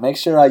 a.m. Make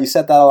sure you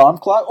set that alarm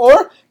clock,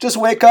 or just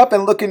wake up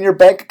and look in your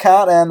bank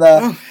account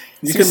and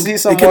see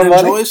some more money. You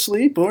can enjoy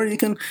sleep, or you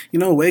can,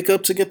 wake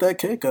up to get that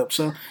cake up.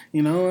 So,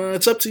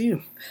 it's up to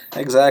you.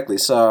 Exactly.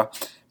 So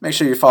make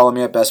sure you follow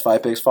me at Best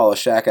Fight Picks. Follow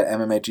Shaq at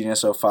MMA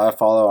Genius 05.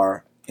 Follow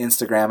our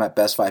Instagram at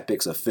Best Fight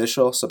Picks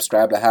Official.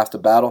 Subscribe to Half the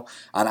Battle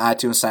on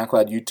iTunes,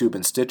 SoundCloud, YouTube,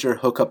 and Stitcher.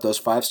 Hook up those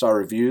 5-star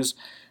reviews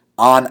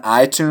on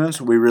iTunes.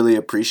 We really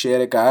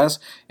appreciate it, guys.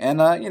 And,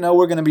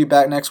 we're going to be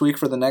back next week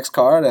for the next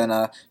card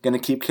and going to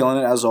keep killing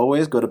it as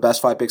always. Go to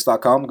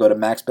bestfightpicks.com. Go to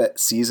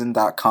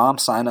maxbetseason.com.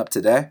 Sign up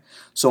today.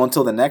 So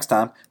until the next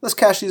time, let's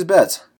cash these bets.